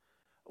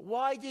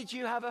 Why did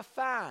you have a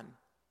fan?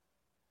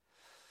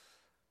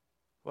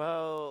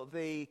 Well,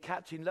 the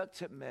captain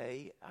looked at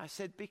me. I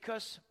said,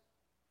 because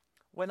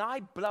when I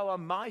blow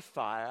on my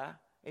fire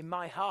in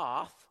my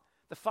hearth,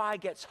 the fire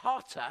gets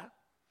hotter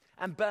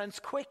and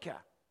burns quicker.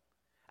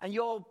 And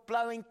you're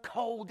blowing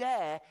cold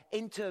air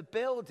into a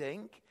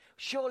building,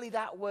 surely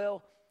that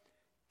will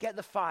get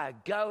the fire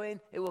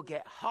going, it will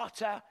get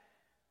hotter,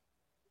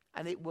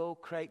 and it will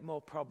create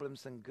more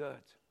problems than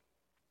good.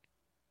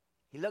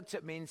 He looked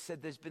at me and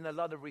said, there's been a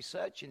lot of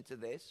research into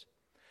this,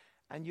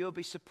 and you'll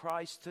be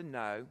surprised to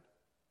know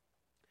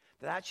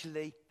that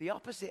actually the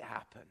opposite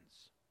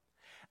happens.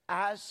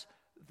 As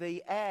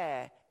the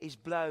air is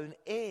blown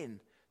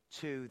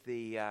into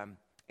the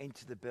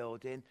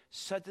building,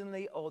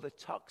 suddenly all the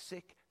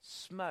toxic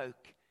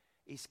smoke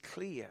is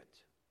cleared.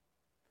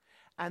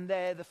 And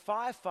there the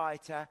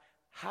firefighter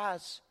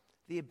has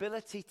the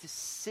ability to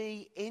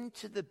see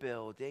into the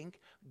building,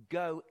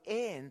 go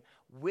in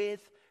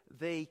with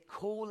the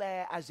cool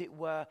air, as it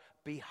were,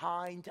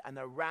 behind and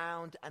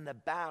around and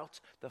about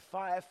the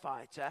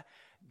firefighter,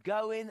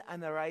 go in,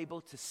 and they're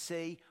able to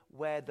see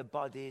where the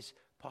bodies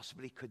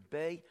possibly could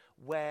be,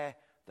 where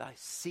the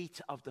seat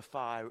of the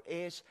fire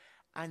is,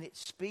 and it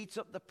speeds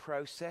up the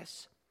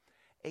process.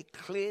 It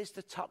clears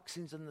the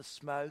toxins and the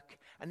smoke,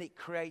 and it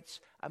creates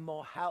a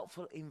more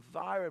helpful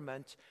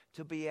environment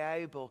to be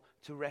able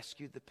to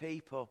rescue the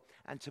people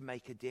and to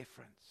make a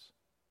difference.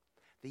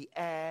 The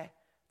air,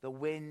 the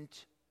wind,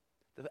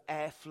 the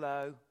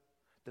airflow,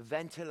 the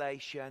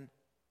ventilation,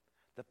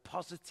 the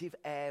positive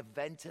air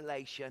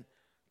ventilation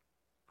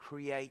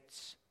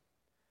creates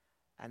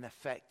an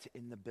effect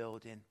in the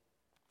building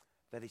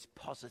that is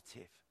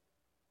positive.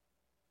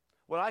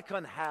 Well, I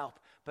can't help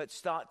but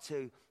start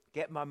to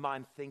get my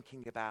mind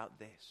thinking about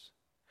this.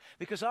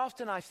 Because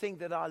often I think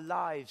that our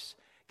lives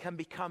can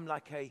become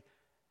like a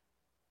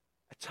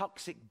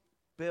toxic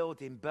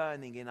building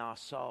burning in our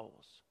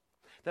souls.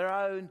 Their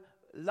own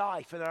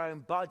life and our own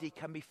body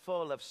can be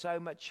full of so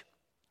much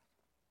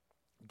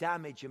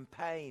damage and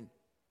pain.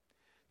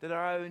 That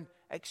our own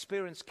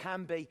experience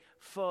can be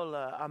full,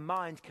 our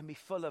mind can be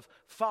full of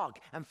fog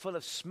and full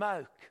of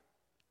smoke.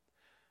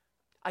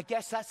 I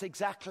guess that's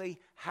exactly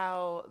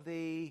how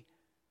the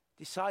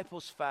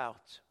disciples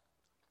felt.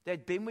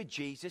 They'd been with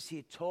Jesus, he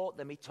had taught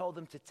them, he told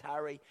them to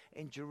tarry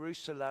in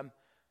Jerusalem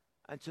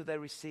until they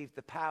received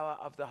the power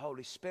of the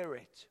Holy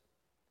Spirit.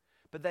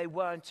 But they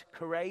weren't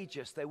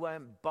courageous. They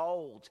weren't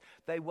bold.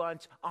 They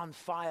weren't on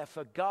fire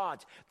for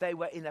God. They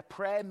were in a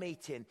prayer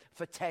meeting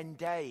for 10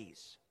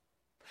 days.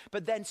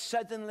 But then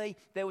suddenly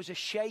there was a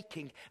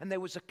shaking and there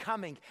was a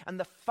coming, and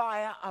the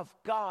fire of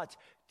God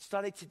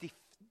started to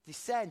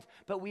descend.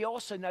 But we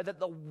also know that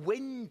the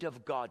wind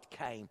of God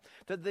came,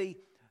 that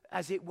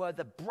as it were,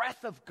 the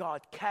breath of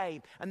God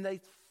came, and the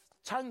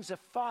tongues of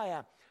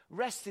fire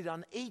rested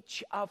on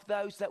each of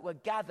those that were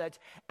gathered.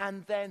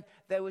 And then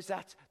there was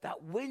that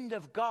wind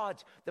of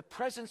God, the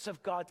presence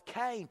of God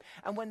came.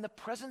 And when the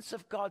presence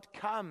of God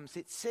comes,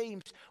 it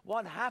seems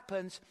what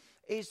happens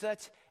is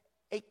that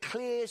it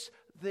clears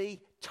the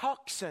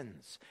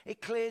toxins.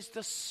 It clears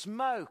the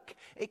smoke.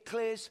 It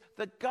clears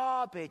the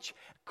garbage.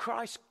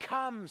 Christ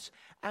comes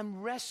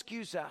and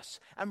rescues us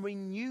and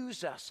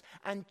renews us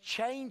and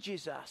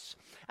changes us.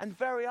 And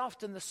very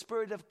often the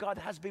Spirit of God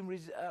has been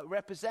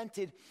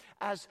represented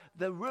as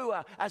the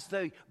Ruah, as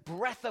the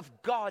breath of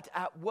God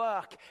at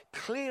work,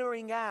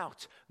 clearing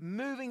out,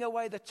 moving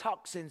away the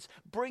toxins,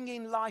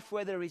 bringing life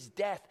where there is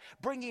death,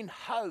 bringing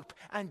hope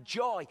and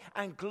joy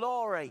and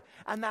glory.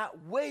 And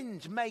that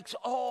wind makes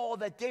all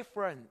the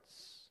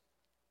difference.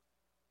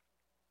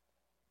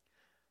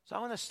 So I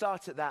want to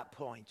start at that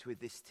point with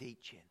this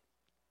teaching.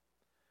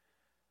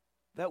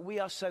 That we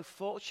are so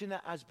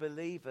fortunate as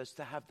believers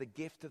to have the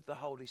gift of the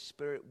Holy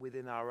Spirit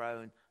within our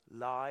own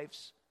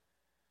lives,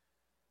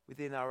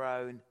 within our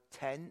own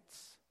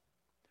tents,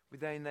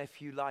 within,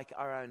 if you like,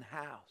 our own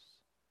house.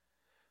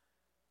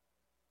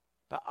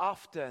 But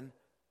often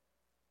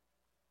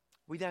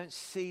we don't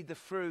see the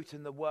fruit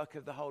and the work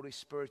of the Holy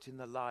Spirit in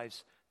the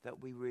lives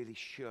that we really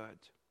should.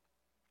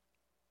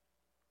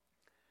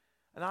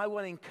 And I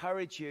want to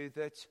encourage you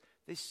that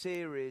this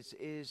series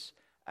is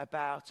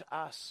about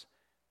us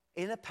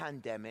in a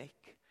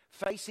pandemic,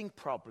 facing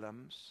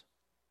problems,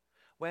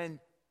 when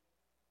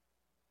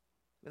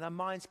our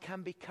minds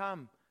can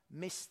become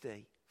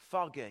misty,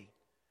 foggy.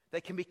 They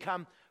can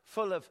become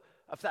full of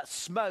that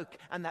smoke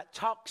and that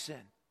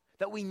toxin,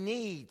 that we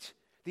need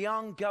the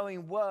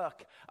ongoing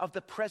work of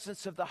the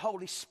presence of the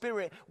Holy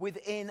Spirit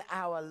within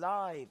our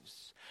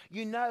lives.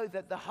 You know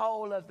that the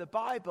whole of the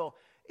Bible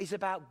is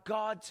about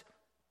God's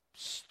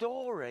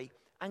story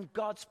and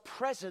God's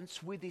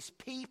presence with his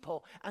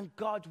people, and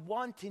God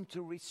wanting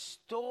to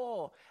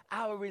restore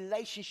our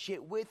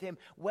relationship with him,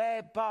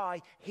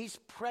 whereby his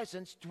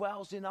presence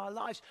dwells in our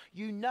lives.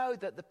 You know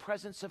that the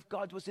presence of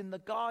God was in the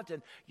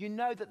garden. You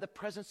know that the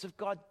presence of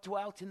God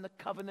dwelt in the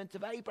covenant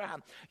of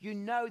Abraham. You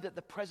know that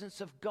the presence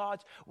of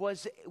God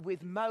was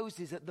with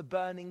Moses at the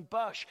burning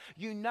bush.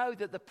 You know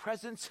that the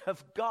presence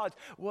of God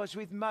was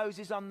with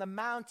Moses on the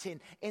mountain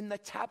in the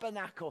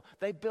tabernacle.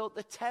 They built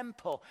the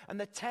temple, and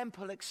the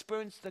temple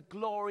experienced the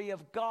glory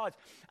of God.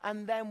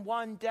 And then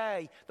one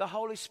day the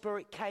Holy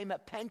Spirit came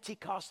at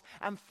Pentecost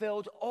and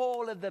filled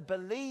all of the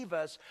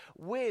believers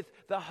with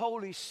the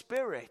Holy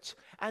Spirit.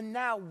 And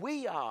now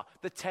we are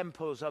the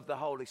temples of the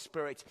Holy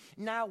Spirit.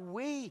 Now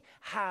we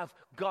have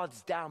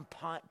God's down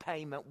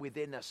payment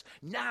within us.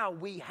 Now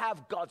we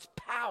have God's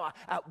power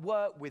at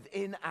work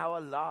within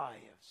our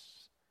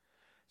lives.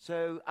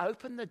 So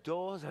open the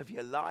doors of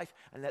your life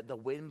and let the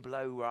wind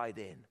blow right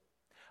in.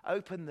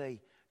 Open the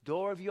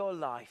door of your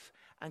life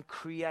and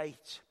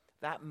create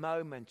that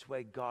moment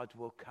where God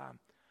will come.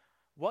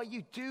 What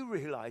you do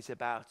realize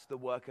about the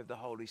work of the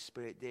Holy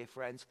Spirit, dear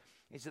friends,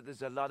 is that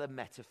there's a lot of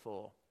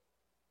metaphor.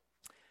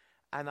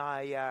 And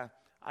I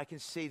can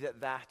see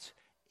that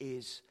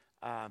is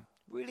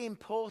really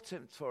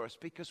important for us,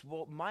 because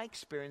what my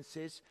experience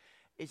is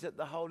that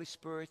the Holy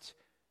Spirit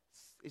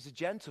is a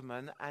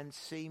gentleman and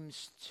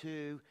seems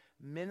to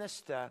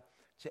minister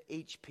to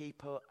each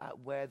people at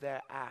where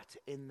they're at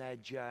in their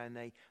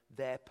journey,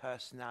 their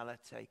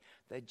personality.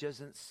 There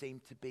doesn't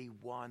seem to be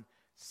one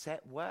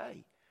set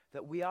way.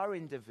 That we are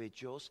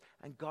individuals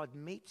and God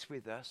meets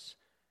with us,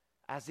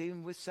 as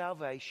in with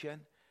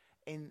salvation,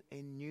 in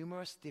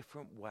numerous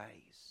different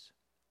ways.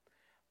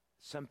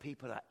 Some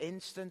people are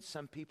instant,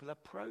 some people are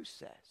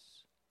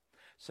process.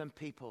 Some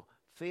people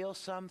feel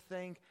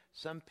something,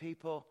 some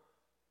people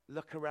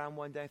look around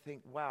one day and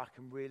think, wow, I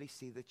can really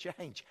see the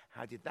change.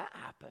 How did that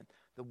happen?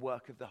 The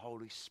work of the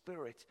Holy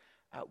Spirit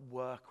at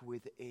work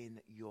within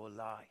your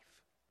life.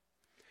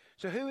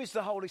 So who is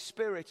the Holy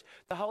Spirit?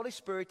 The Holy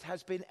Spirit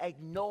has been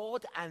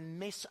ignored and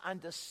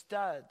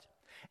misunderstood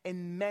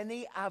in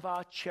many of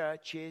our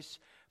churches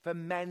for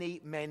many,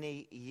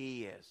 many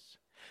years.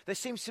 There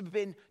seems to have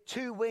been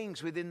two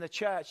wings within the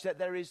church, that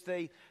there is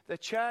the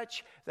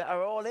church that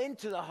are all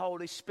into the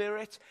Holy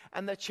Spirit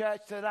and the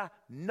church that are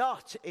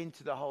not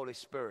into the Holy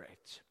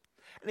Spirit.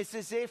 And it's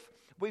as if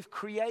we've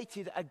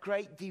created a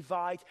great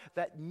divide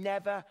that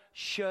never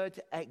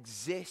should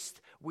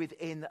exist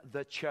within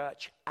the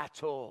church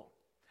at all.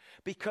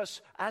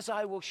 Because as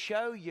I will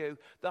show you,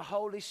 the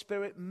Holy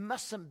Spirit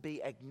mustn't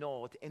be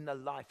ignored in the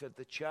life of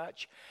the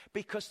church,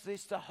 because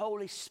it's the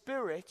Holy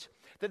Spirit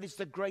that is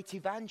the great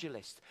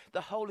evangelist.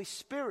 The Holy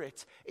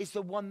Spirit is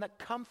the one that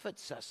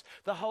comforts us.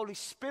 The Holy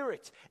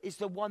Spirit is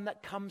the one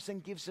that comes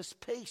and gives us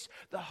peace.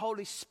 The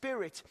Holy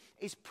Spirit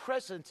is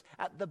present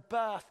at the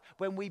birth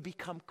when we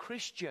become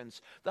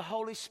Christians. The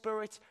Holy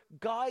Spirit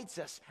guides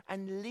us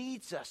and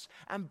leads us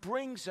and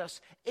brings us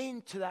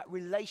into that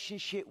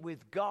relationship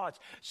with God.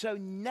 So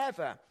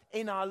never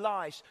in our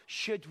lives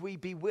should we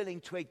be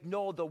willing to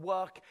ignore the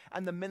work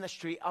and the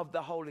ministry of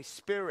the Holy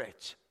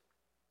Spirit.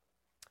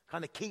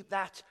 Kind of keep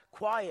that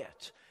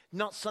quiet,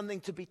 not something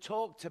to be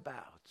talked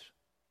about.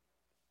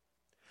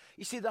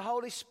 You see, the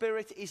Holy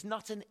Spirit is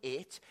not an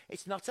it,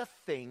 it's not a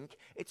thing,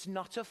 it's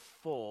not a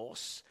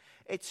force,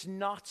 it's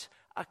not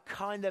a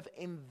kind of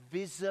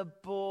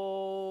invisible,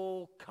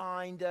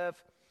 kind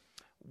of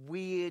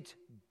weird,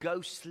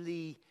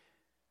 ghostly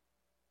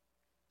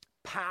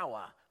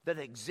power that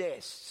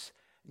exists.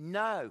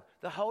 No,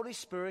 the Holy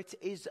Spirit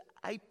is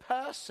a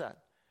person.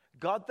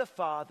 God the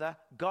Father,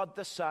 God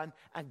the Son,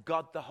 and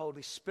God the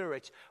Holy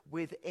Spirit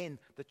within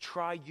the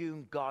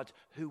triune God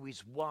who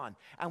is one.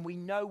 And we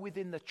know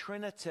within the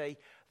Trinity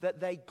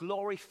that they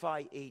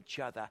glorify each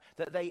other,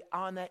 that they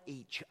honor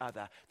each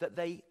other, that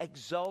they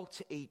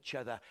exalt each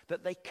other,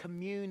 that they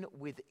commune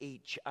with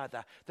each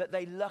other, that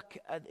they look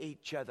at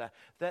each other,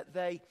 that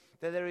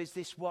there is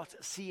this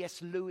what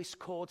C.S. Lewis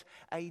called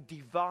a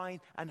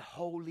divine and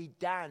holy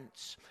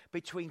dance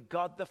between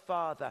God the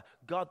Father,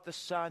 God the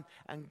Son,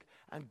 and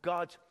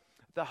God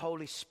the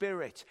Holy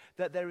Spirit,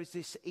 that there is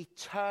this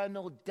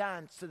eternal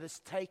dance that has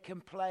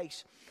taken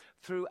place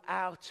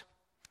throughout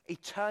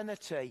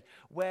eternity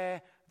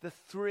where the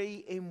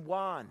three in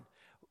one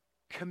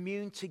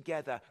commune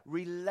together,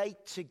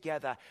 relate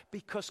together,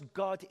 because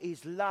God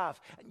is love.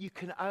 And you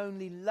can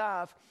only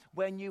love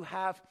when you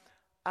have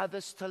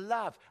others to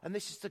love. And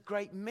this is the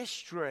great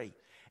mystery,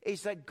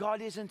 is that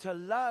God isn't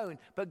alone,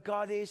 but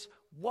God is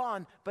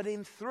one, but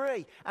in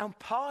three. And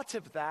part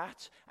of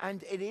that,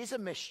 and it is a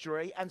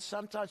mystery, and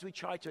sometimes we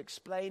try to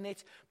explain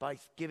it by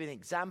giving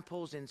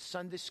examples in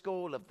Sunday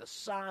school of the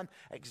sun,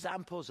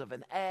 examples of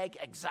an egg,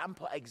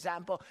 example,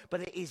 but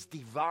it is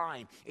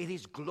divine. It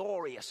is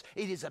glorious.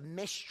 It is a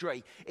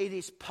mystery. It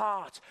is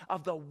part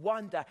of the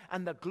wonder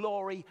and the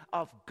glory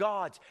of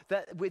God,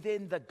 that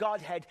within the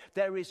Godhead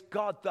there is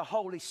God the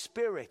Holy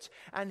Spirit,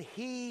 and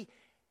He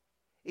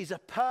is a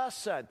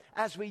person,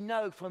 as we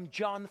know from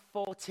John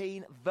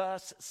 14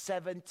 verse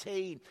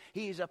 17.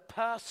 He is a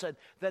person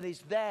that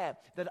is there,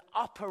 that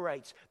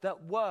operates,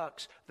 that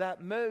works,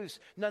 that moves.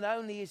 Not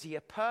only is he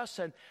a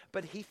person,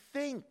 but he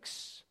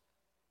thinks,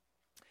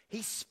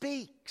 he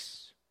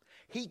speaks,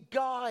 he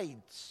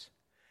guides,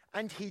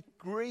 and he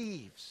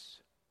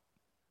grieves.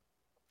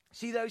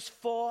 See those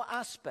four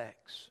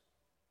aspects.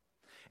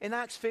 In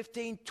Acts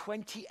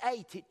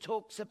 15:28, it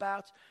talks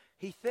about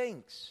he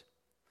thinks.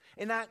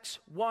 In Acts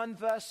 1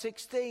 verse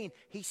 16,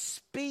 he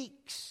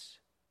speaks,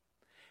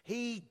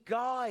 he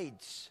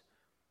guides.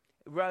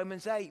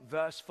 Romans 8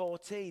 verse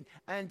 14,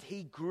 and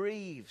he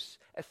grieves.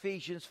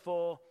 Ephesians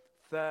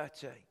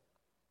 4:30.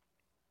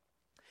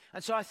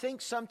 And so I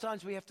think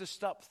sometimes we have to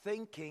stop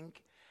thinking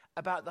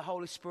about the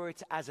Holy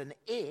Spirit as an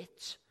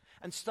it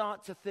and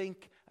start to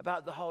think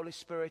about the Holy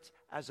Spirit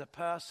as a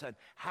person.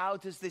 How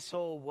does this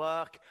all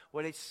work?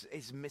 Well,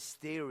 it's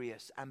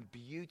mysterious and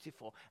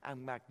beautiful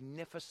and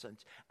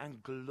magnificent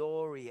and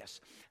glorious.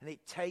 And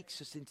it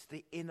takes us into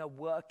the inner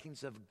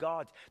workings of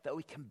God that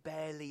we can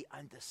barely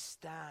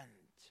understand.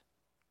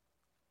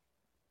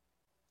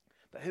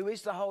 But who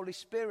is the Holy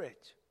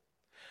Spirit?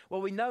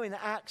 Well, we know in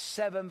Acts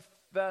 7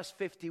 verse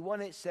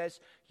 51 it says,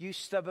 "You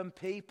stubborn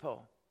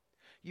people,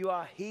 you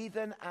are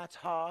heathen at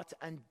heart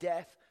and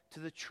deaf to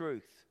the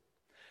truth.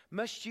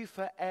 Must you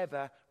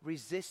forever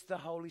resist the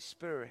Holy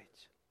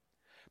Spirit?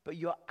 But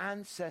your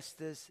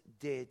ancestors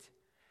did,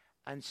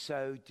 and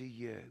so do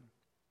you."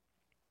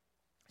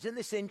 Isn't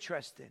this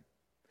interesting?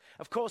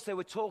 Of course, they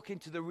were talking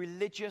to the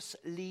religious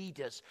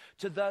leaders,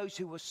 to those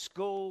who were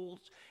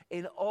schooled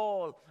in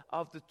all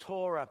of the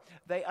Torah.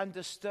 They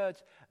understood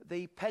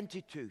the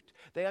Pentateuch.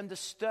 They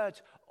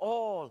understood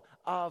all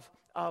of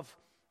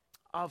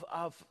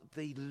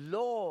the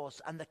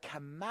laws and the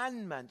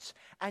commandments,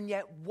 and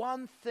yet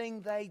one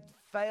thing they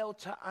failed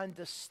to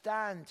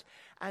understand,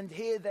 and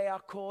here they are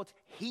called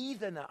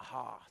heathen at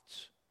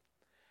heart.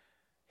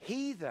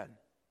 Heathen.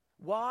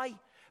 Why?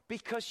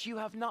 Because you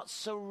have not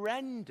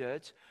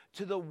surrendered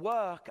to the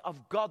work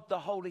of God the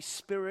Holy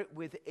Spirit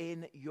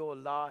within your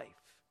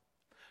life.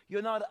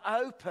 You're not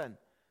open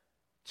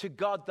to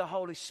God the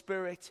Holy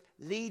Spirit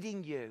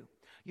leading you.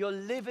 You're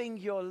living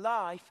your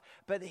life,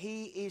 but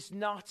He is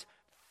not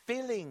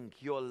filling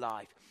your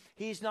life.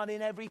 He is not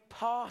in every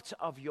part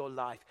of your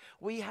life.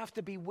 We have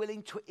to be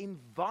willing to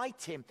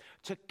invite Him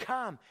to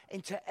come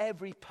into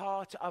every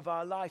part of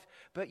our life.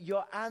 But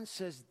your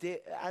ancestors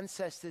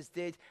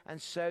did, and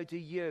so do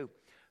you.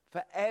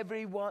 For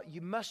everyone,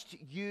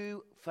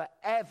 you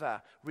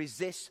forever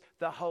resist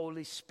the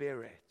Holy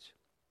Spirit.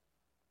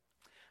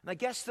 And I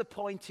guess the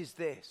point is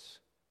this.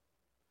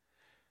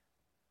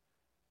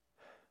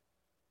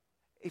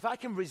 If I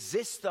can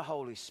resist the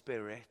Holy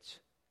Spirit,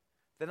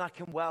 then I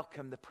can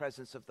welcome the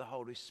presence of the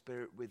Holy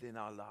Spirit within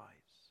our lives.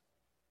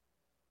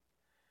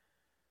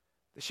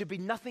 There should be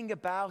nothing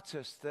about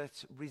us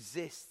that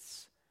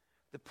resists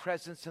the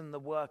presence and the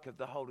work of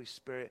the Holy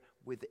Spirit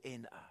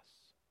within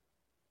us.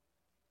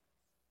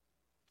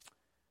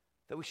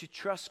 That we should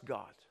trust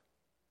God.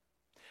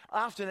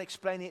 I often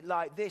explain it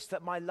like this,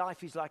 that my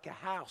life is like a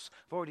house.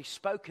 I've already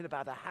spoken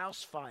about a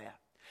house fire.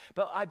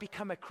 But I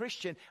become a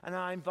Christian and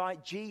I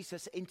invite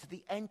Jesus into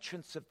the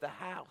entrance of the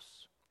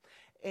house.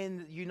 In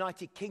the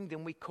United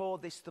Kingdom, we call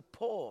this the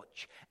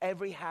porch.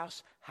 Every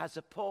house has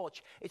a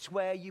porch. It's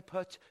where you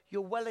put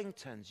your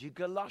Wellingtons, your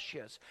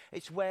galoshes.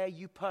 It's where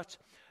you put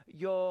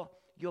your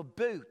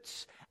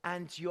boots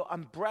and your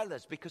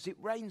umbrellas because it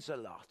rains a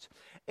lot.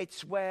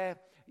 It's where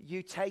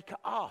you take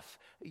off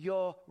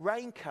your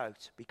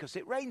raincoat because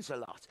it rains a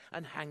lot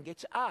and hang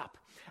it up.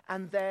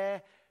 And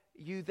there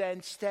you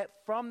then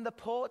step from the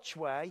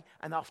porchway,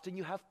 and often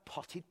you have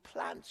potted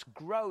plants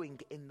growing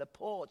in the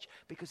porch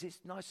because it's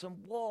nice and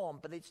warm,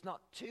 but it's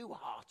not too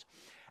hot.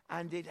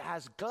 And it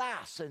has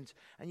glass, and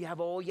you have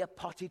all your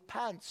potted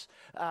pants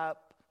there,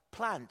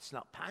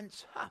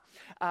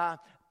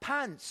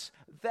 plants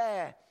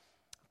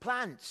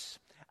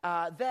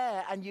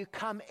there, and you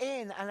come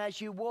in, and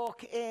as you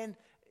walk in,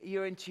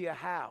 you're into your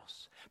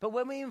house. But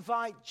when we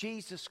invite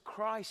Jesus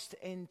Christ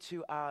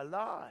into our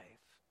life,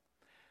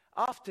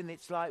 often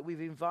it's like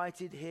we've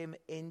invited him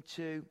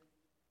into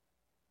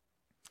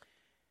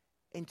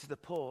the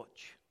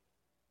porch.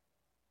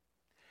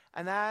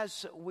 And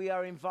as we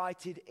are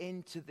invited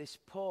into this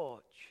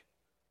porch,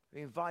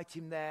 we invite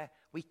him there,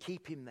 we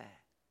keep him there.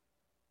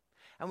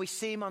 And we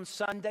see him on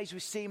Sundays, we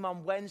see him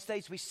on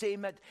Wednesdays, we see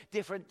him at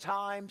different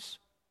times.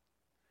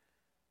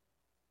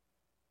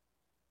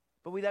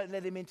 But we don't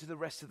let him into the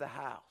rest of the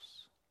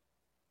house,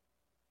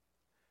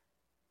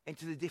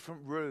 into the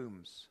different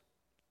rooms,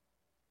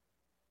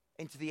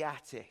 into the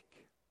attic,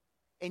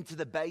 into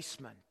the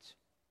basement.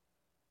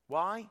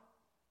 Why?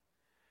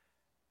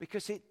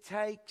 Because it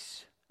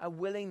takes a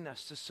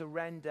willingness to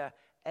surrender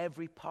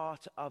every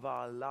part of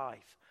our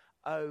life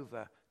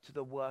over to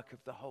the work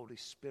of the Holy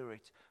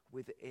Spirit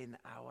within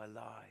our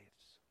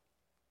lives.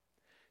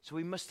 So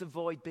we must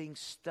avoid being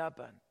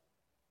stubborn.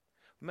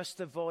 We must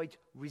avoid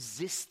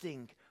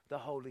resisting the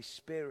Holy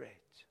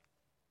Spirit.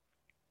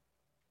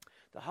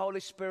 The Holy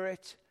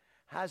Spirit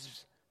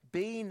has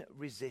been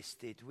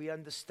resisted. We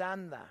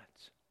understand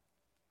that.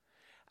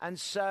 And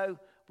so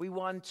we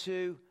want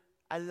to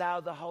allow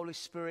the Holy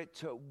Spirit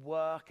to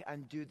work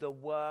and do the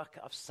work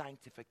of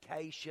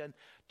sanctification,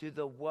 do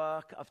the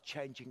work of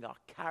changing our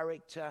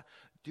character,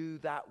 do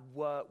that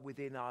work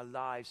within our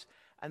lives.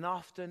 And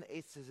often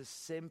it's as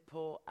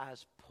simple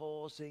as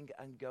pausing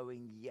and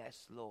going,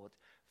 yes, Lord,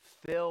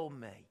 fill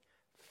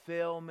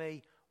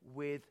me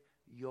with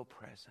your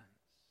presence.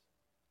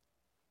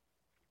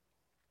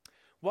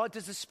 What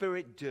does the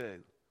Spirit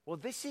do? Well,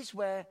 this is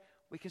where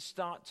we can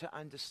start to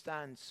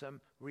understand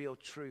some real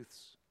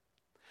truths.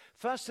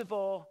 First of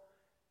all,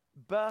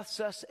 births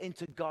us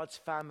into God's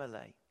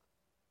family.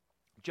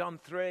 John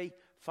 3,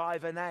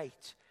 5 and 8.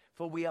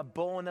 For we are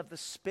born of the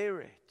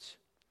Spirit.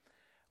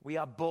 We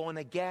are born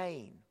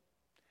again.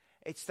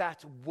 It's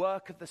that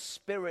work of the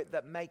Spirit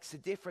that makes a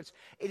difference.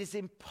 It is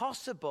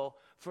impossible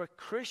for a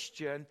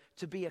Christian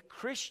to be a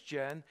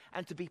Christian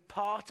and to be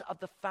part of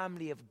the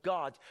family of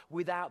God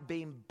without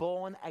being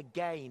born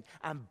again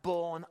and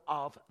born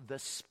of the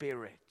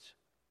Spirit.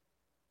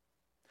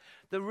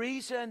 The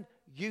reason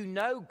you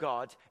know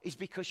God is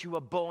because you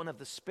were born of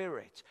the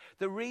Spirit.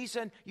 The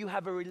reason you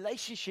have a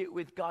relationship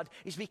with God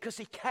is because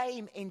He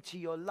came into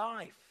your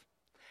life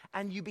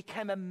and you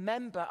became a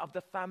member of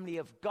the family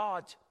of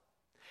God.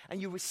 And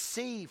you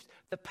received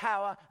the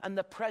power and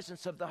the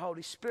presence of the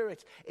Holy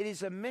Spirit. It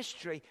is a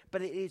mystery,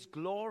 but it is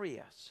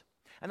glorious.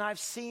 And I've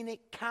seen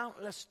it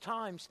countless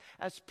times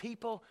as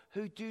people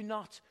who do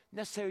not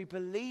necessarily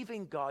believe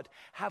in God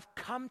have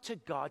come to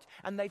God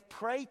and they've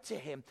prayed to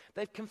Him.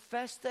 They've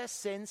confessed their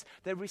sins.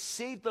 They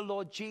received the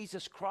Lord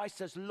Jesus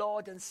Christ as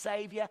Lord and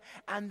Savior.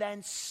 And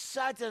then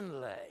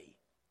suddenly,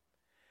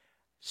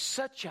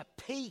 such a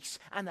peace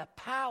and a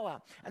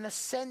power and a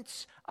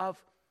sense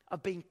of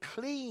being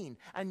clean,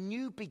 a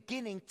new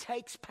beginning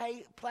takes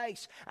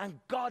place, and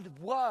God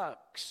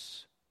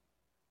works.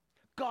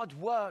 God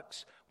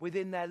works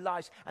within their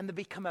lives, and they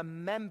become a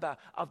member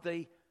of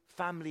the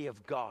family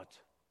of God.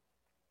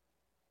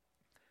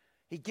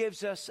 He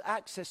gives us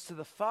access to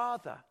the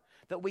Father,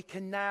 that we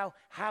can now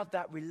have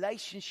that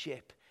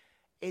relationship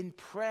in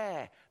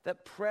prayer,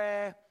 that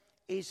prayer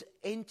is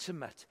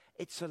intimate,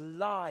 it's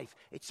alive,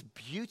 it's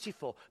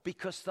beautiful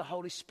because the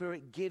Holy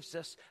Spirit gives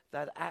us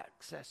that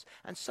access.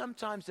 And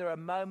sometimes there are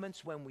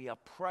moments when we are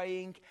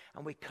praying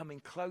and we're coming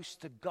close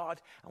to God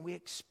and we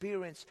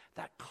experience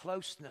that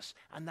closeness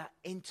and that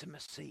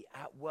intimacy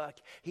at work.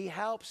 He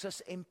helps us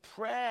in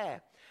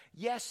prayer.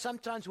 Yes,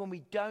 sometimes when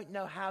we don't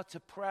know how to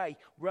pray,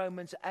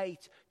 Romans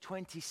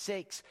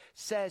 8:26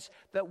 says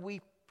that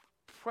we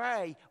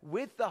pray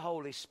with the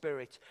Holy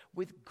Spirit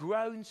with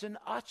groans and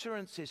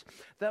utterances,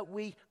 that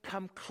we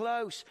come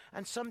close.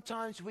 And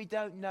sometimes we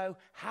don't know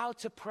how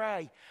to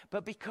pray,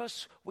 but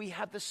because we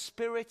have the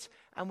Spirit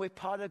and we're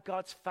part of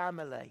God's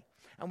family,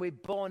 and we're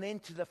born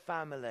into the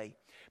family,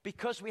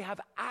 because we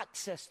have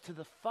access to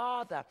the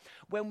Father,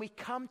 when we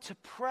come to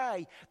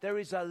pray, there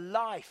is a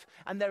life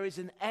and there is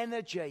an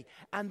energy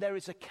and there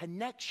is a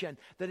connection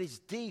that is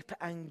deep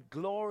and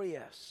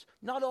glorious.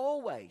 Not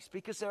always,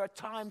 because there are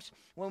times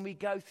when we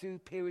go through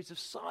periods of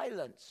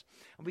silence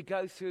and we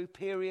go through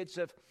periods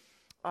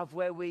of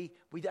where we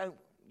don't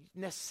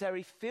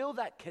necessarily feel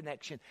that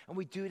connection, and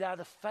we do it out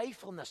of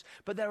faithfulness.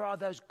 But there are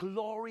those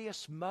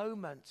glorious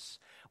moments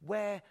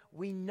where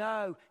we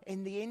know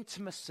in the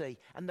intimacy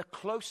and the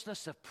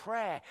closeness of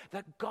prayer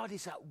that God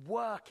is at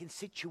work in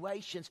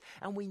situations,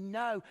 and we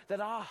know that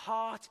our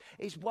heart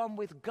is one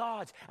with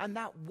God, and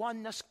that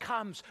oneness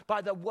comes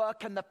by the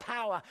work and the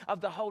power of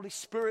the Holy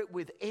Spirit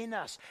within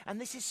us. And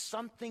this is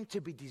something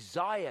to be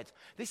desired.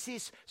 This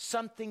is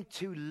something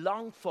to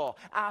long for.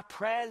 Our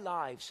prayer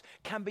lives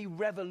can be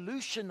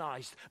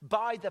revolutionized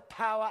by the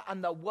power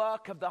and the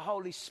work of the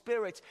Holy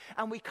Spirit.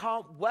 And we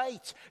can't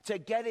wait to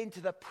get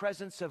into the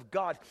presence of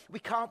God. We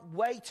can't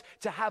wait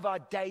to have our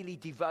daily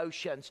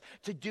devotions,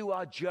 to do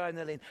our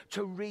journaling,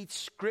 to read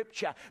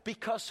scripture,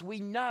 because we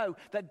know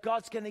that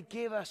God's going to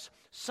give us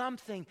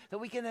something, that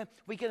we're going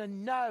to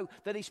know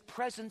that his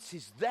presence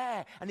is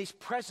there and his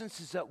presence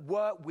is at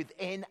work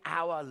within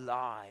our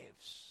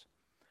lives.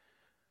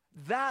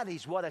 That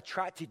is what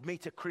attracted me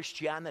to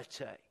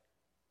Christianity.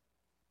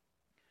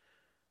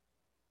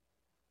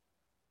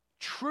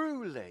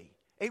 Truly,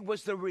 it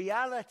was the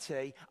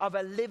reality of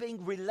a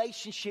living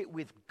relationship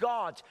with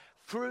God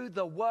through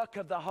the work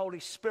of the Holy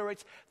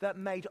Spirit that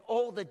made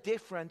all the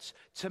difference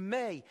to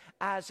me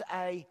as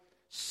a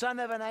son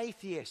of an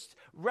atheist,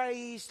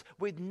 raised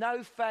with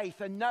no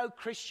faith and no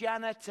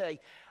Christianity.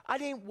 I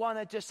didn't want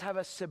to just have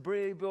a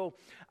cerebral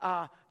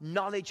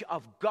knowledge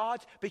of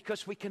God,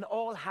 because we can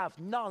all have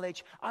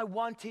knowledge. I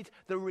wanted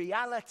the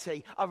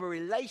reality of a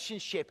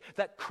relationship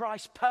that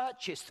Christ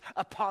purchased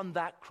upon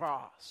that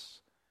cross.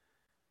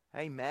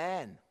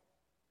 Amen.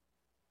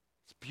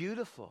 It's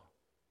beautiful.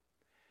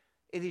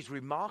 It is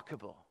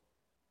remarkable.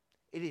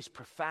 It is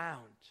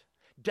profound.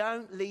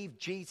 Don't leave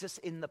Jesus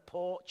in the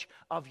porch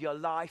of your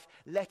life.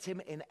 Let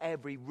him in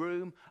every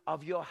room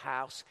of your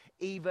house,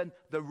 even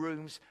the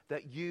rooms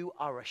that you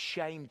are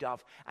ashamed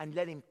of. And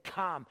let him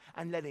come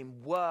and let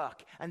him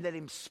work and let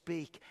him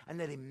speak and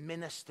let him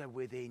minister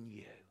within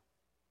you.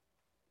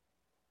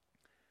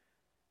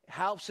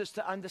 Helps us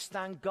to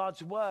understand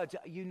God's word.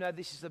 You know,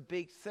 this is a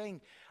big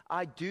thing.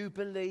 I do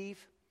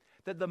believe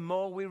that the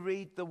more we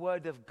read the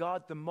word of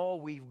God, the more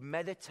we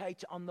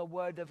meditate on the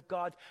word of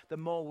God, the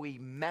more we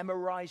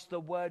memorize the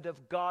word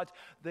of God,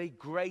 the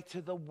greater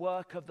the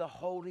work of the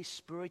Holy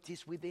Spirit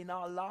is within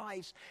our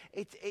lives.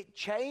 It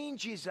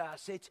changes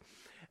us.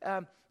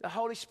 The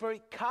Holy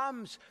Spirit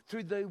comes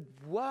through the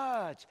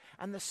word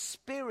and the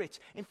Spirit.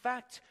 In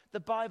fact, the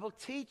Bible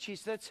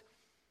teaches that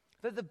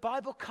the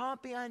Bible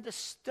can't be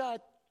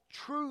understood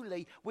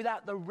truly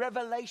without the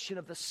revelation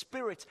of the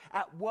Spirit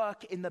at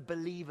work in the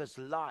believer's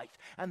life.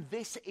 And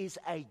this is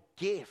a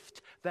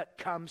gift that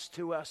comes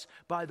to us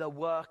by the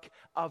work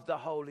of the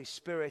Holy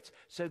Spirit.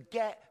 So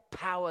get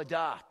powered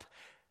up.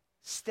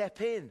 Step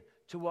in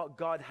to what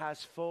God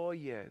has for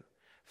you.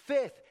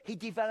 Fifth, he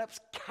develops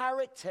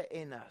character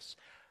in us.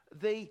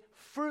 The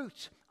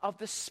fruit of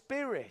the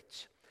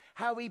Spirit.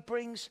 How he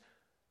brings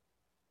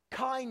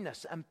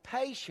kindness and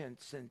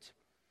patience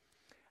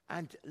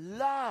and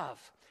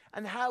love,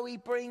 and how he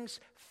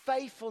brings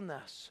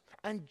faithfulness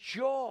and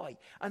joy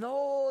and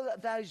all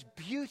those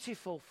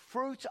beautiful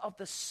fruit of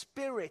the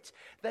Spirit.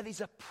 That is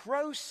a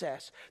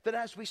process that,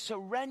 as we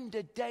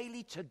surrender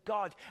daily to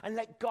God and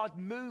let God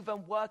move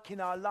and work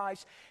in our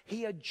lives,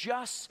 he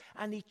adjusts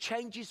and he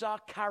changes our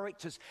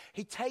characters.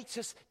 He takes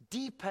us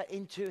deeper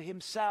into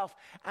himself,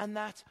 and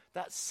that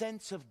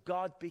sense of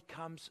God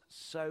becomes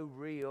so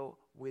real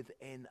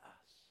within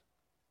us.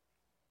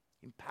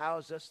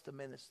 Empowers us to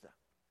minister.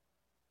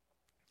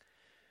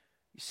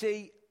 You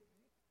see,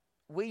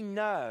 we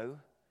know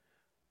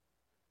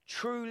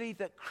truly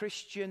that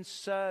Christian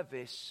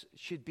service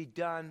should be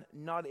done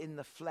not in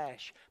the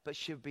flesh, but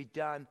should be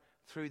done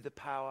through the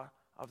power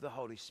of the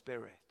Holy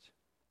Spirit.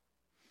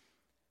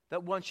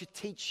 That one should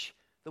teach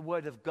the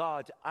Word of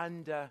God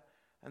under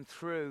and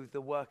through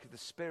the work of the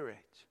Spirit.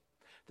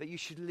 That you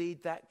should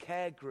lead that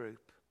care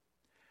group.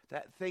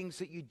 That things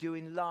that you do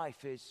in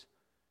life is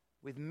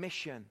with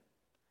mission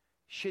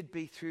should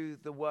be through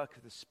the work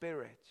of the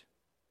Spirit.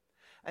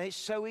 And it's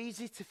so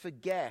easy to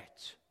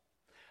forget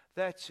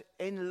that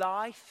in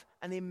life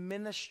and in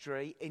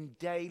ministry, in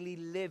daily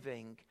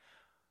living,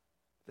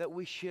 that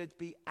we should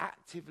be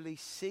actively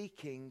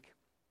seeking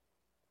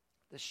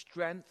the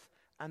strength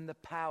and the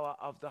power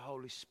of the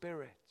Holy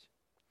Spirit.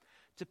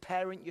 To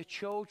parent your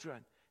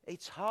children,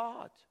 it's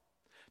hard.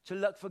 To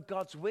look for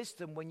God's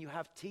wisdom when you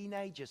have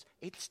teenagers,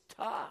 it's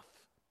tough.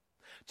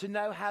 To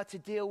know how to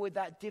deal with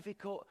that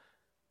difficult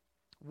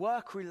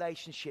work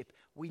relationship,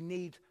 we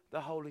need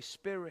the Holy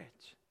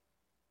Spirit.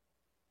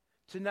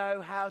 To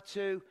know how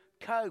to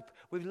cope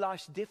with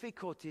life's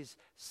difficulties,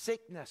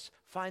 sickness,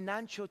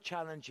 financial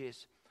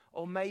challenges,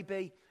 or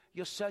maybe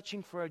you're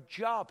searching for a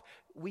job.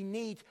 We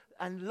need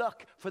and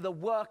look for the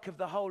work of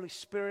the Holy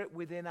Spirit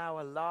within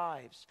our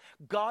lives.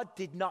 God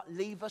did not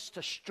leave us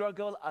to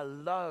struggle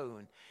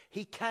alone.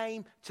 He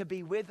came to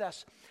be with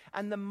us.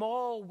 And the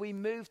more we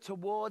move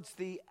towards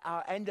the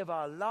end of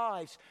our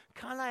lives,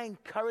 can I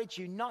encourage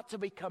you not to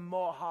become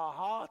more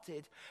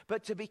hard-hearted,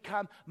 but to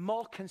become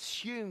more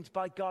consumed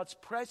by God's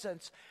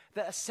presence,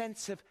 that a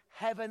sense of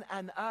heaven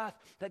and earth,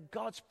 that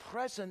God's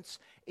presence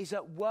is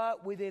at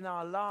work within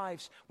our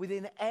lives,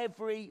 within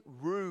every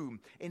room,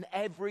 in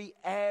every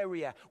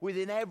area,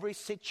 within every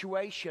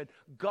situation.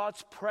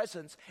 God's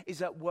presence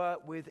is at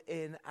work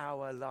within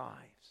our lives.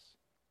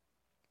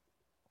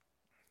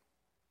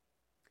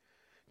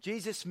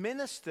 Jesus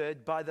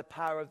ministered by the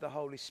power of the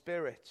Holy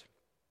Spirit.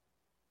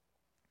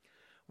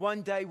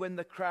 One day when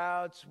the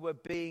crowds were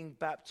being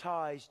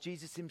baptized,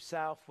 Jesus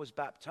himself was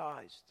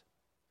baptized.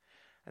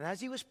 And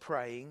as he was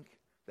praying,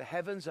 the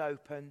heavens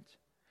opened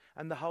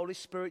and the Holy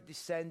Spirit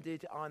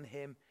descended on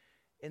him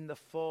in the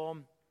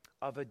form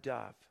of a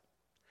dove.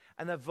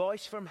 And a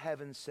voice from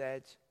heaven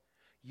said,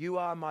 "You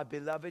are my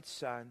beloved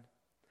Son,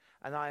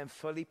 and I am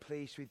fully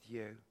pleased with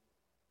you."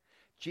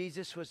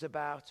 Jesus was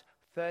about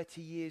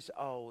 30 years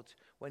old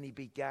when he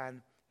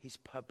began his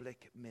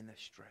public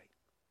ministry.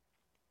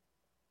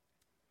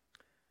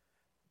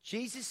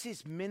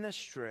 Jesus'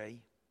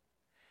 ministry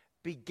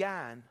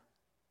began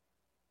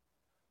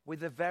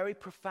with a very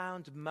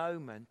profound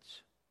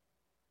moment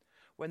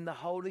when the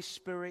Holy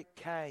Spirit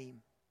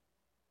came,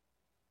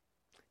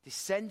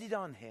 descended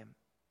on him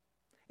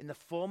in the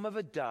form of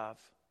a dove,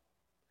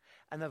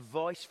 and a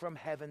voice from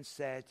heaven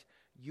said,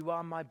 "You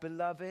are my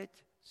beloved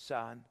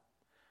Son,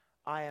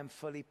 I am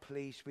fully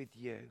pleased with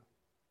you."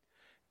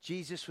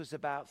 Jesus was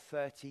about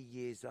 30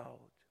 years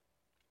old.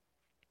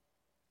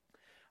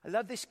 I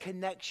love this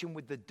connection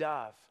with the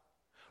dove.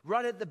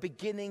 Right at the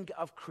beginning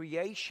of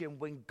creation,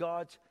 when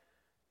God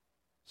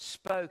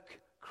spoke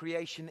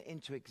creation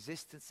into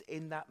existence,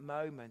 in that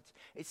moment,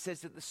 it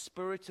says that the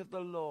Spirit of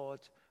the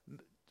Lord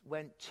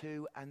went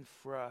to and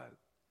fro.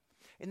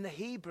 In the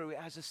Hebrew, it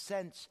has a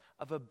sense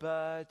of a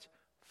bird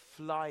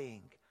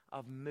flying,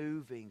 of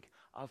moving,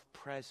 of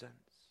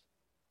presence.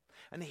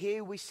 And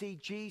here we see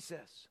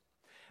Jesus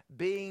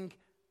being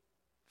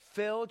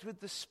filled with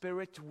the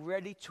Spirit,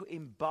 ready to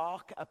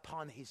embark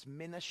upon his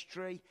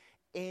ministry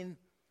into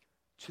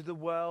the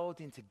world,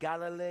 into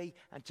Galilee,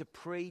 and to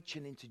preach,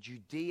 and into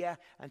Judea,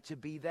 and to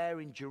be there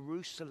in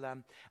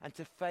Jerusalem, and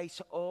to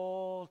face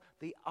all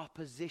the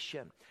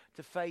opposition,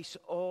 to face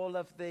all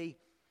of the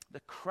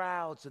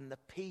crowds and the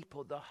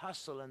people, the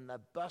hustle and the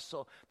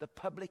bustle, the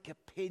public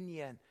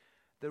opinion,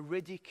 the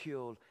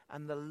ridicule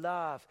and the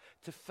love,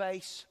 to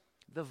face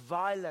the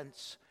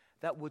violence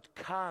that would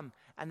come,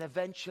 and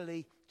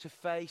eventually to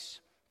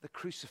face the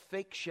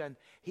crucifixion.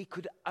 He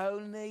could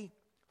only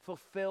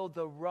fulfill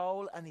the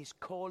role and his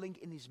calling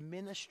in his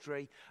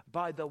ministry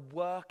by the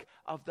work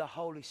of the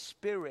Holy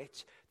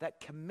Spirit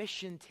that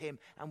commissioned him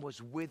and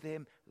was with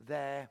him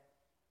there.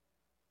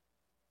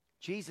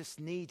 Jesus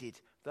needed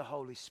the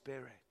Holy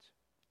Spirit.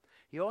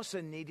 He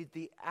also needed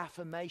the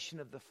affirmation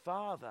of the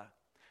Father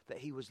that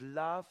he was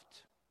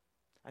loved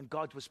and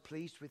God was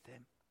pleased with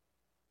him.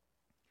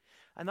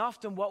 And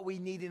often what we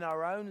need in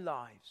our own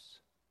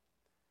lives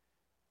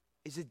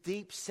is a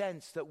deep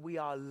sense that we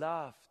are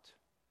loved,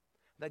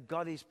 that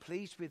God is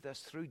pleased with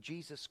us through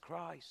Jesus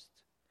Christ.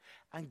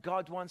 And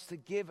God wants to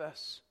give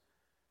us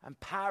and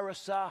power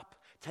us up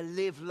to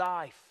live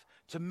life,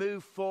 to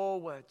move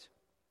forward,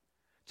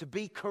 to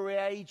be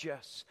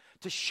courageous,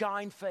 to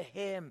shine for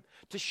him,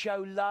 to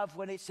show love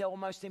when it's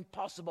almost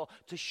impossible,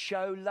 to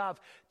show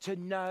love, to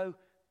know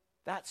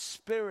that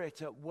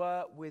Spirit at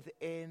work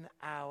within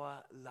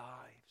our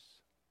lives.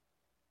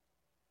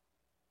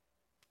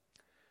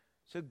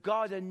 So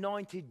God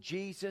anointed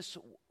Jesus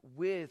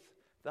with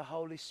the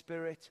Holy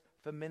Spirit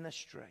for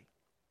ministry.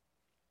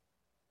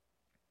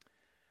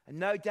 And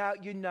no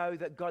doubt you know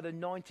that God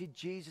anointed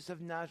Jesus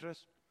of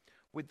Nazareth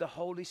with the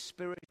Holy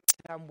Spirit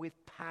and with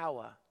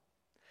power.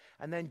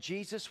 And then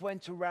Jesus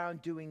went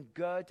around doing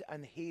good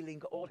and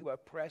healing all who were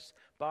oppressed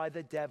by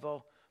the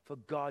devil, for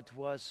God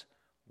was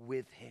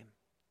with him.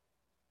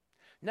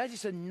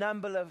 Notice a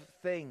number of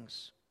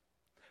things.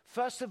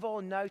 First of all,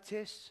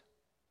 notice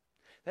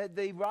that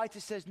the writer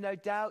says, no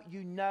doubt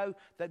you know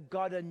that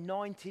God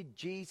anointed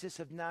Jesus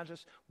of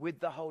Nazareth with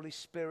the Holy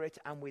Spirit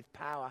and with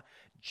power.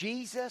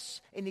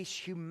 Jesus, in his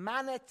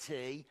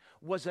humanity,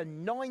 was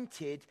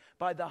anointed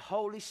by the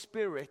Holy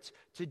Spirit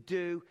to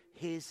do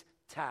his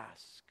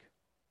task.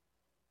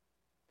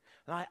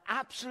 And I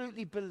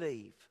absolutely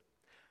believe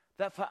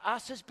that for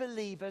us as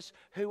believers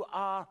who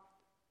are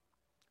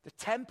the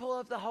temple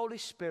of the Holy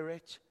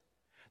Spirit,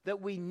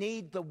 that we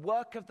need the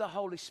work of the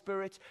Holy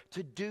Spirit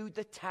to do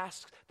the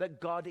tasks that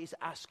God is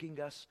asking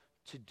us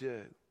to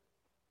do.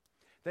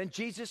 Then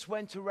Jesus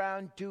went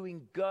around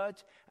doing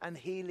good and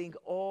healing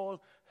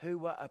all who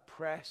were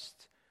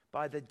oppressed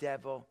by the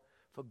devil,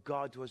 for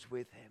God was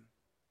with him.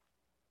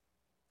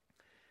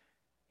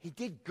 He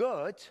did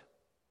good.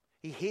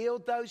 He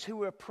healed those who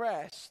were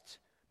oppressed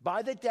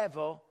by the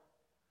devil,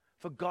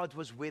 for God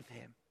was with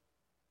him.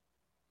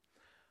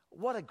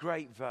 What a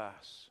great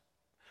verse.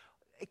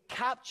 It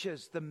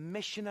captures the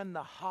mission and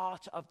the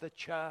heart of the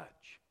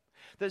church.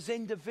 There's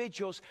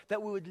individuals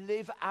that we would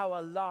live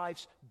our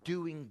lives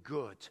doing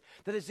good.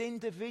 That as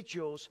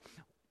individuals,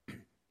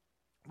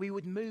 we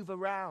would move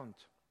around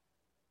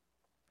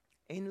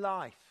in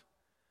life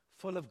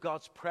full of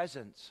God's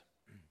presence,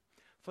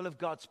 full of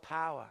God's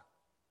power,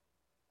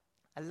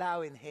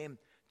 allowing him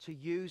to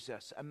use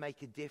us and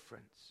make a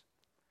difference.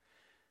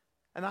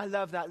 And I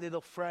love that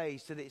little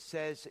phrase that it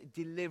says,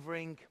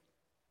 delivering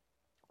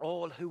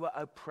all who were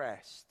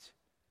oppressed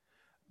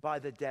by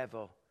the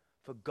devil,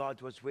 for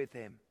God was with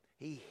him.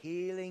 He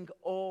healing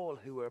all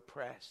who were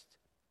oppressed.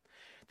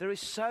 There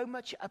is so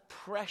much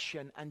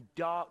oppression and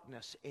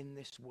darkness in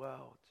this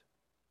world.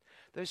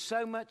 There's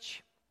so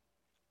much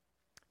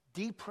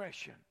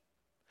depression.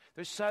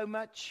 There's so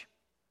much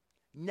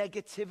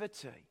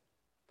negativity.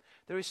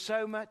 There is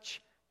so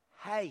much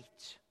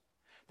hate.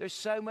 There's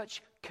so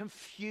much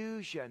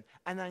confusion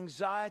and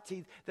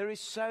anxiety. There is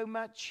so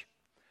much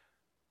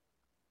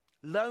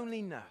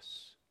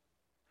loneliness,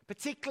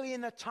 particularly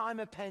in a time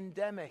of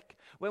pandemic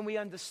when we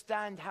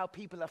understand how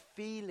people are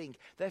feeling.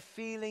 They're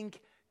feeling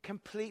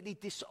completely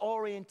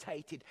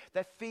disorientated.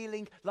 They're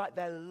feeling like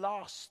they're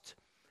lost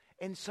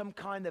in some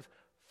kind of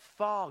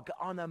fog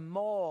on a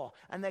moor,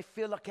 and they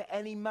feel like at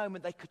any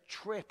moment they could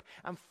trip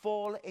and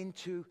fall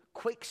into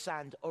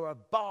quicksand or a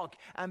bog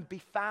and be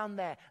found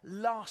there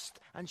lost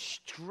and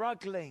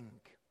struggling.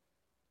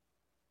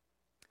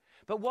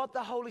 But what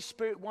the Holy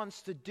Spirit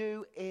wants to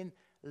do in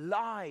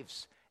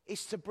lives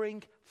is to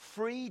bring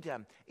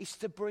freedom, is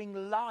to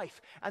bring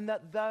life, and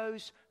that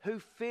those who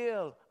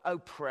feel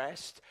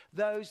oppressed,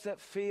 those that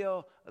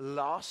feel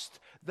lost,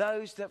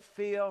 those that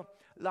feel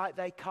like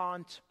they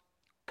can't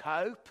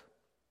cope,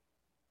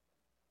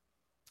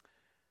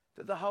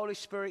 that the Holy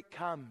Spirit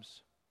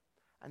comes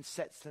and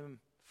sets them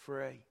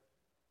free.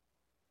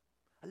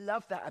 I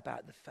love that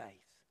about the faith.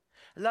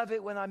 I love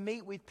it when I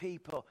meet with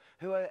people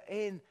who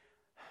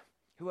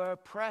are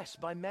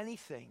oppressed by many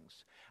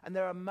things. And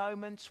there are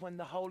moments when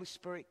the Holy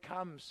Spirit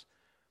comes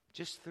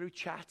just through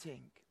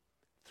chatting,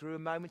 through a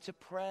moment of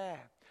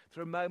prayer,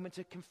 through a moment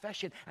of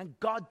confession, and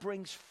God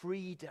brings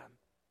freedom.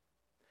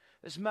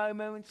 There's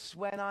moments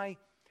when I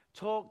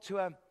talk to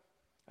a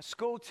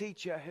school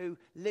teacher who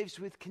lives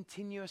with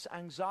continuous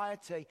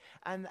anxiety,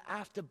 and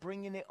after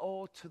bringing it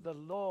all to the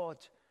Lord,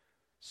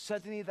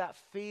 suddenly that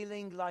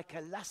feeling like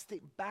an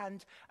elastic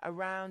band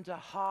around her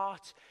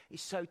heart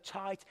is so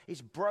tight,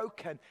 is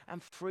broken,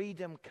 and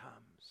freedom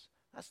comes.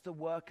 That's the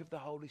work of the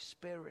Holy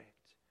Spirit,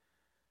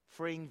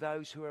 freeing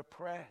those who are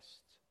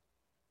oppressed.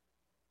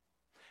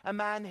 A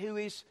man who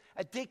is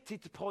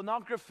addicted to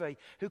pornography,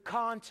 who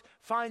can't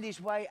find his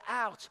way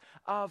out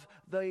of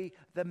the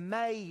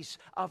maze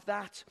of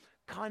that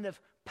kind of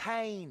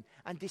pain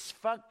and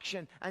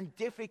dysfunction and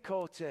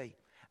difficulty.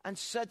 And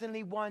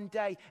suddenly one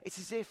day, it's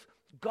as if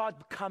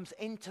God comes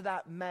into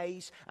that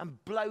maze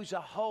and blows a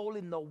hole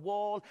in the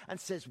wall and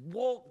says,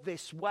 walk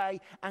this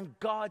way, and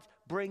God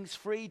brings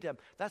freedom.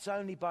 That's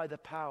only by the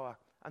power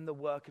and the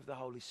work of the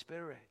Holy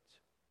Spirit.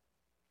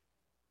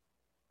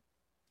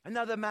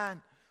 Another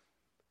man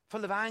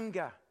full of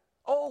anger,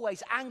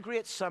 always angry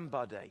at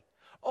somebody,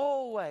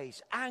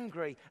 always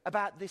angry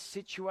about this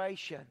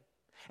situation.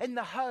 In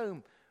the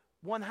home,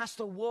 one has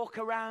to walk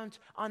around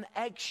on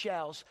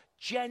eggshells,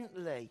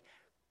 gently,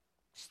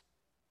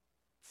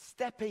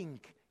 stepping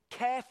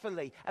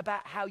carefully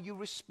about how you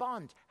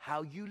respond,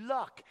 how you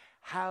look,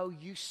 how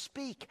you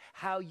speak,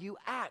 how you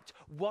act,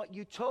 what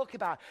you talk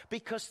about,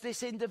 because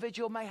this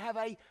individual may have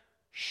a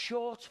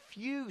short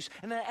fuse,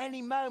 and at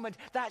any moment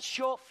that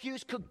short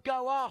fuse could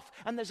go off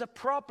and there's a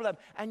problem.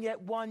 And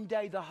yet one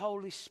day the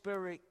Holy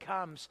Spirit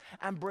comes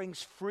and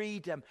brings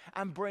freedom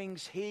and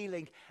brings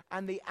healing,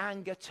 and the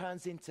anger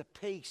turns into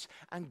peace,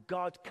 and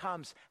God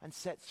comes and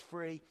sets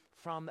free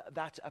from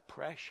that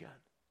oppression.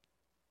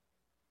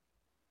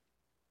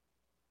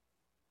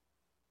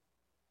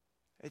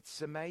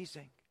 It's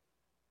amazing.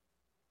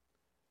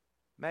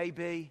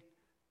 Maybe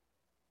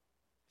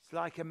it's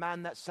like a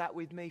man that sat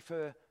with me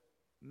for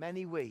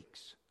many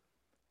weeks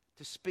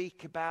to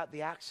speak about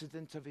the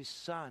accident of his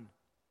son.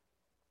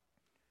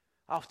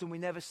 Often we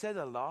never said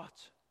a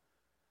lot.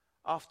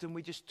 Often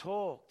we just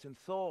talked and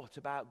thought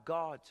about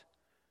God,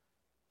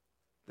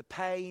 the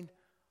pain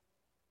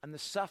and the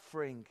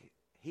suffering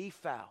he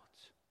felt,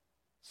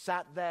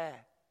 sat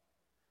there.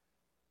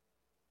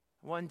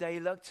 One day he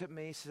looked at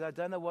me and said, I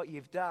don't know what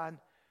you've done,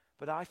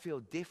 but I feel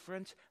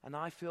different and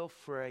I feel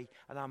free,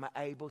 and I'm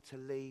able to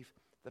leave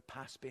the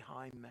past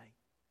behind me.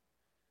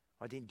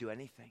 I didn't do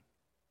anything.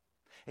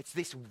 It's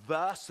this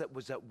verse that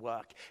was at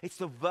work. It's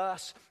the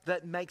verse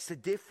that makes the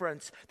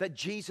difference, that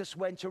Jesus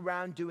went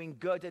around doing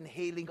good and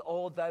healing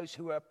all those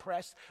who are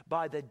oppressed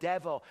by the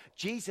devil.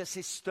 Jesus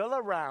is still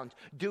around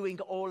doing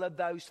all of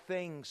those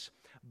things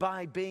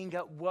by being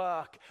at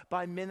work,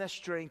 by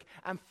ministering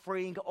and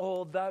freeing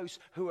all those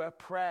who are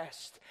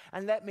oppressed.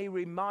 And let me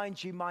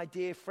remind you, my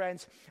dear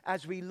friends,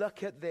 as we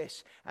look at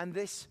this, and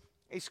this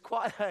is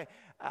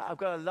I've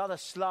got a lot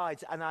of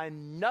slides, and I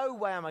no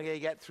way am I going to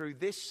get through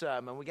this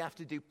sermon. We're going to have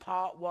to do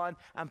part 1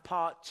 and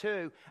part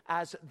 2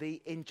 as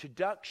the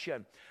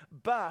introduction.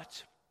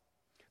 But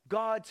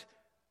God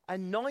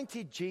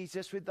anointed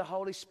Jesus with the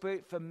Holy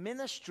Spirit for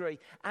ministry,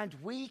 and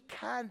we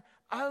can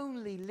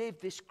only live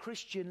this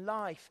Christian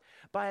life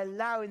by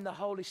allowing the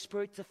Holy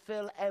Spirit to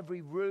fill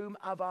every room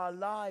of our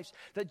lives,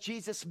 that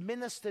Jesus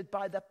ministered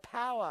by the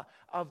power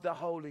of the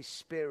Holy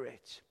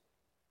Spirit.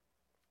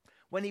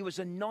 When he was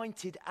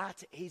anointed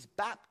at his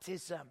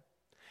baptism,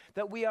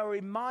 that we are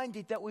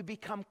reminded that we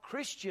become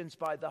Christians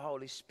by the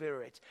Holy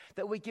Spirit,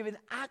 that we're given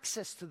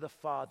access to the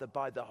Father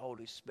by the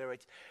Holy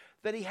Spirit,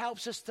 that he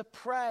helps us to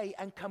pray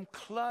and come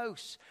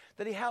close,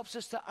 that he helps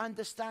us to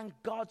understand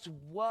God's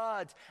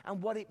word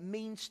and what it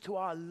means to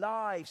our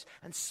lives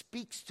and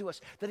speaks to us,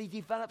 that he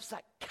develops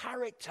that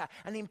character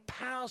and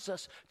empowers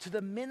us to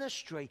the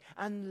ministry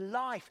and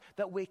life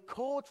that we're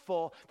called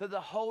for, that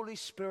the Holy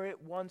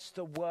Spirit wants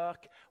to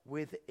work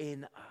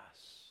within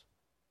us.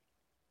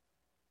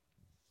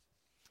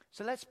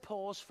 So let's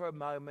pause for a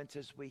moment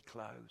as we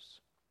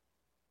close.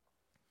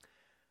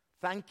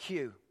 Thank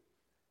you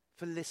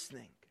for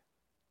listening.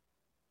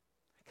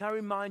 Can I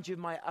remind you of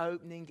my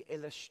opening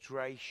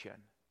illustration?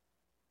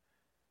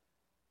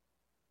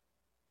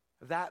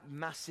 That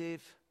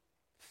massive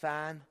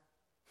fan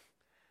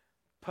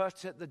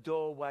put at the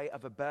doorway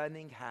of a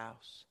burning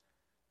house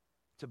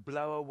to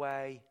blow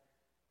away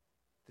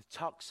the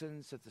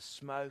toxins of the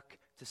smoke,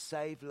 to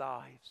save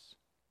lives,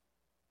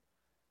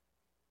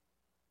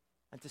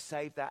 and to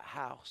save that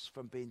house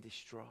from being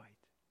destroyed.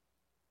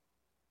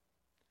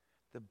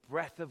 The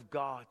breath of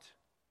God,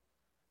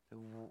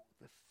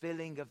 the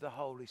filling of the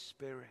Holy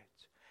Spirit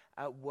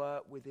at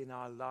work within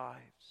our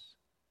lives.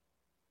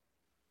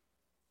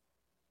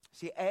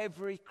 See,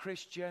 every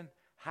Christian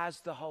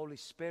has the Holy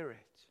Spirit.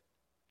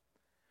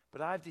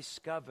 But I've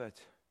discovered,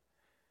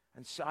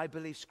 and so I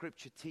believe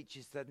Scripture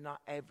teaches, that not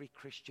every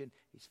Christian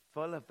is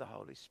full of the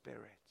Holy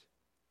Spirit,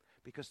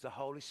 because the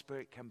Holy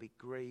Spirit can be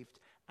grieved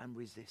and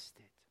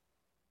resisted.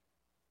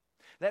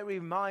 Let me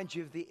remind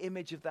you of the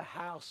image of the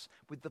house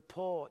with the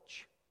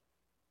porch,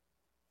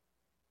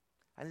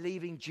 and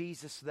leaving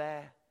Jesus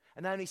there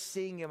and only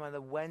seeing him on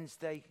a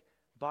Wednesday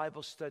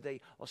Bible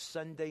study or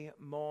Sunday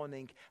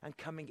morning, and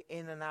coming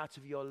in and out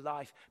of your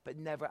life, but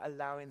never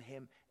allowing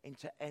him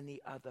into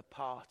any other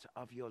part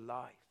of your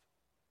life.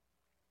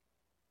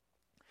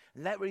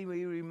 And let me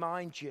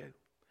remind you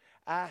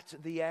at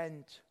the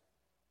end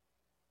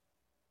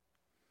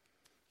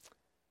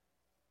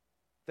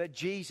that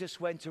Jesus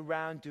went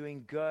around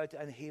doing good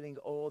and healing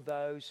all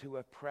those who were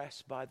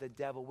oppressed by the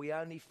devil. We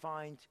only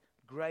find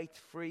great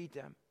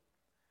freedom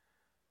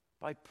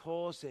by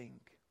pausing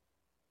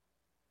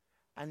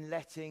and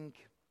letting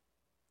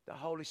the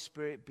Holy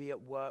Spirit be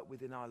at work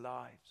within our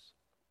lives.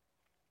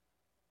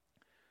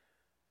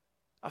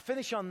 I'll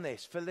finish on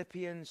this,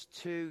 Philippians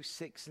 2,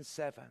 6 and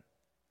 7.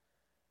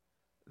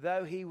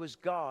 Though he was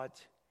God,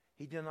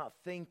 he did not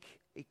think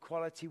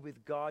equality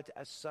with God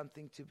as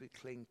something to be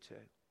cling to.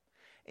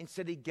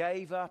 Instead, he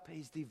gave up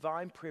his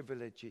divine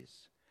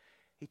privileges.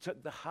 He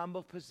took the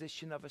humble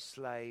position of a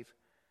slave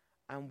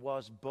and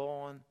was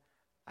born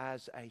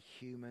as a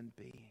human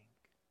being.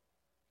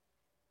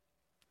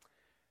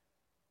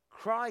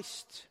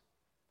 Christ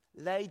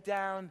laid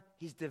down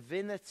his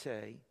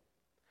divinity,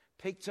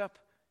 picked up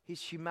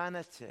his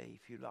humanity,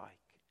 if you like,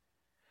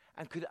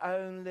 and could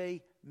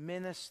only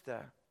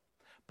minister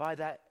by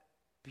that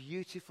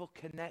beautiful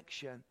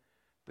connection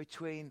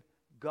between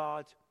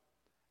God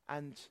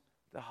and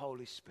the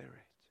Holy Spirit.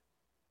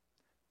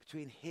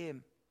 Between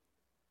him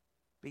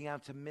being able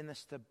to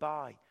minister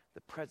by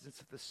the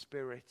presence of the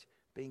Spirit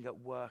being at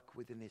work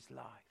within his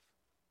life.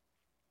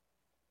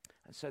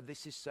 And so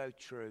this is so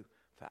true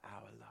for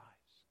our lives.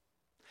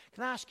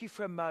 Can I ask you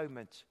for a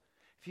moment,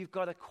 if you've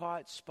got a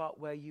quiet spot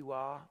where you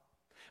are,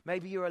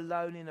 maybe you're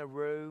alone in a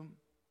room,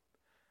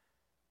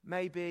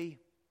 maybe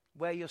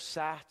where you're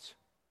sat,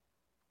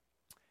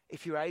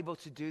 if you're able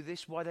to do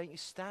this, why don't you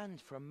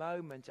stand for a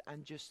moment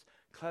and just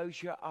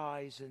close your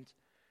eyes and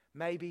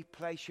maybe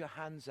place your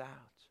hands out.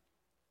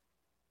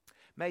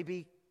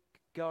 Maybe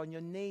go on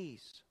your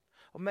knees.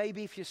 Or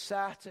maybe if you're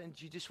sat and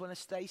you just want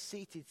to stay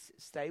seated,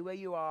 stay where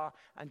you are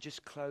and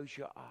just close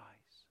your eyes.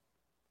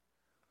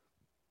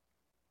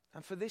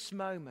 And for this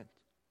moment,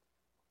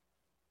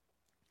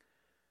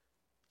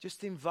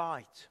 just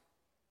invite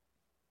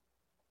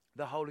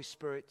the Holy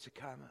Spirit to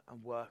come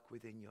and work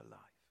within your life.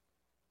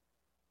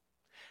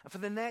 And for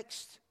the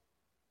next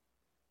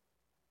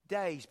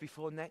days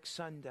before next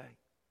Sunday,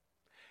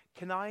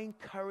 can I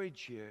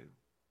encourage you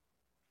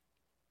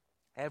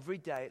every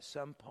day at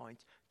some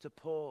point to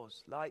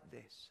pause like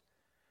this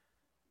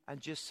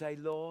and just say,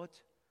 Lord,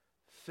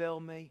 fill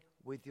me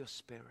with your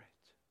Spirit.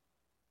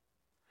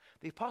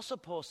 The Apostle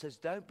Paul says,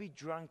 don't be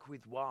drunk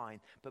with wine,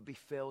 but be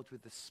filled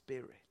with the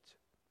Spirit.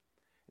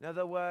 In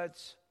other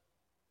words,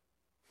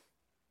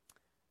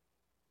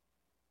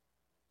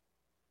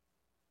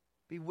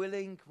 Be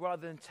willing,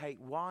 rather than take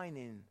wine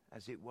in,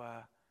 as it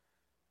were,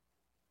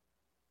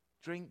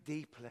 drink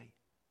deeply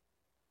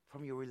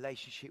from your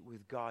relationship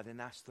with God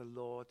and ask the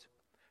Lord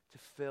to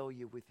fill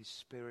you with His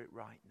Spirit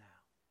right now.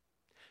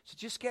 So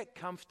just get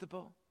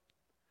comfortable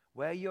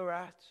where you're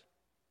at.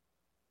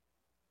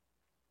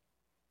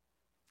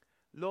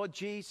 Lord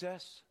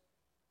Jesus,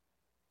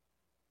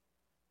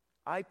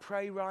 I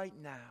pray right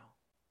now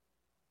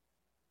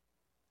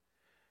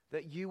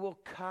that you will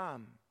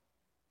come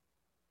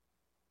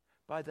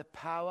by the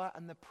power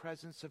and the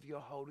presence of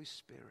your Holy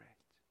Spirit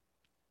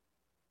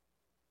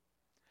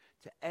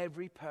to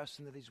every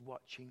person that is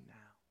watching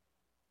now.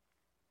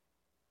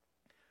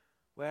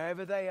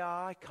 Wherever they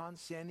are, I can't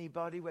see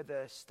anybody, whether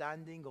they're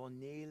standing or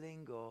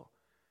kneeling or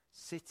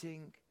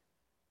sitting,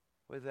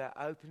 whether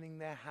they're opening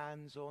their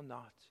hands or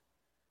not,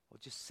 or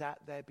just sat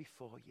there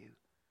before you.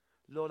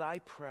 Lord, I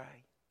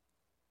pray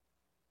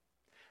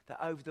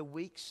that over the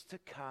weeks to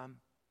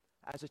come,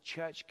 as a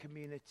church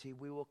community,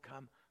 we will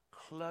come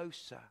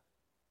closer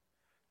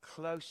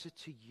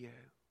to you.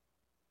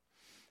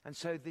 And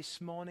so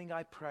this morning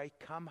I pray,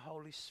 come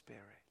Holy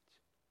Spirit.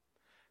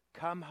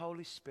 Come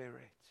Holy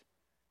Spirit.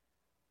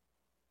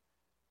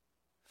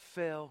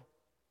 Fill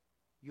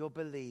your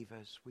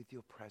believers with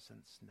your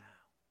presence now.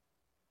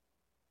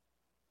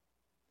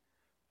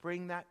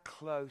 Bring that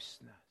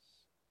closeness.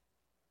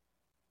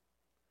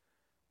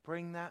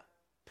 Bring that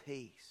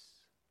peace.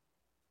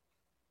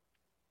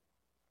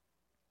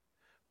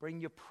 Bring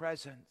your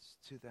presence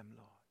to them,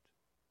 Lord.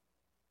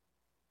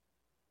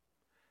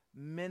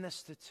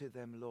 Minister to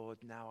them, Lord,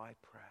 now I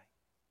pray.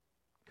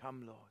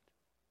 Come, Lord.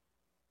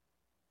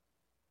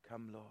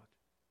 Come, Lord.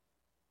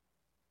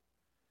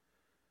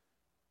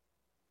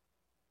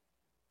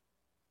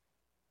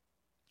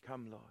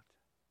 Come, Lord.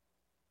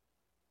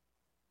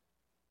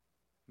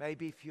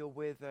 Maybe if you're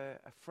with a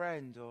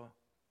friend or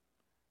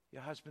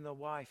your husband or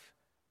wife,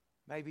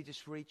 maybe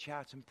just reach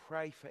out and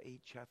pray for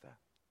each other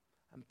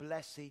and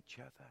bless each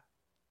other.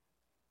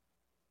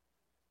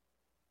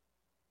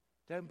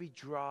 Don't be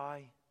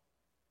dry.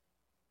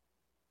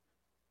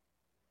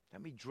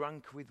 Don't be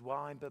drunk with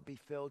wine, but be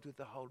filled with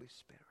the Holy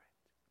Spirit.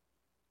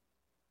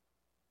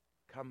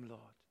 Come,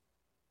 Lord.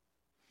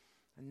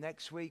 And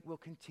next week we'll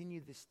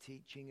continue this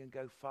teaching and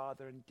go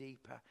farther and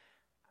deeper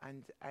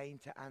and aim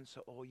to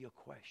answer all your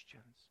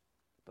questions.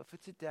 But for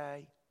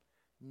today,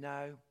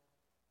 know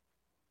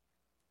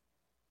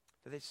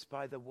that it's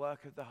by the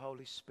work of the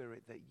Holy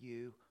Spirit that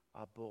you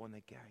are born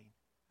again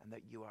and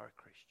that you are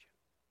a Christian.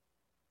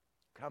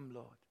 Come,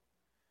 Lord,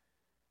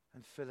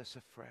 and fill us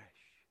afresh.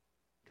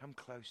 Come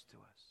close to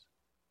us.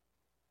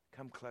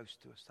 Come close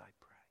to us, I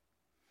pray.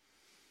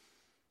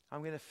 I'm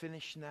going to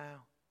finish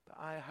now, but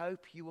I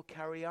hope you will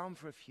carry on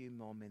for a few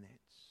more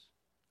minutes,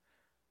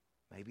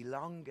 maybe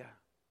longer,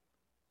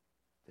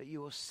 that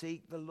you will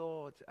seek the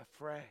Lord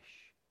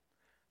afresh,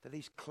 that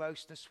His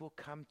closeness will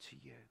come to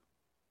you.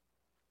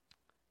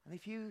 And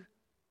if you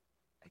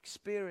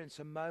experience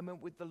a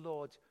moment with the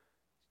Lord,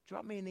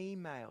 drop me an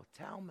email.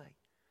 Tell me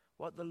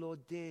what the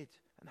Lord did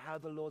and how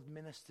the Lord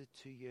ministered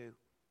to you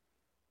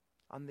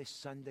on this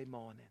Sunday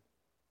morning.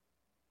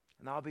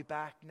 And I'll be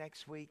back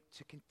next week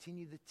to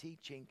continue the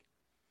teaching,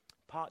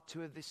 part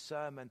 2 of this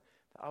sermon,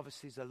 that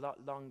obviously is a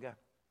lot longer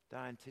than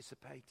I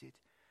anticipated,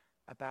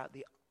 about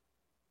the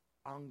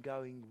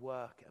ongoing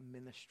work and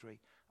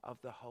ministry of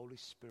the Holy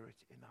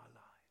Spirit in our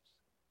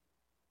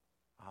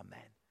lives.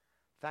 Amen.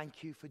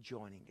 Thank you for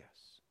joining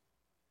us.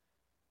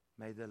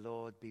 May the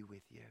Lord be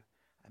with you,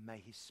 and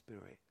may His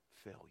Spirit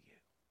fill you.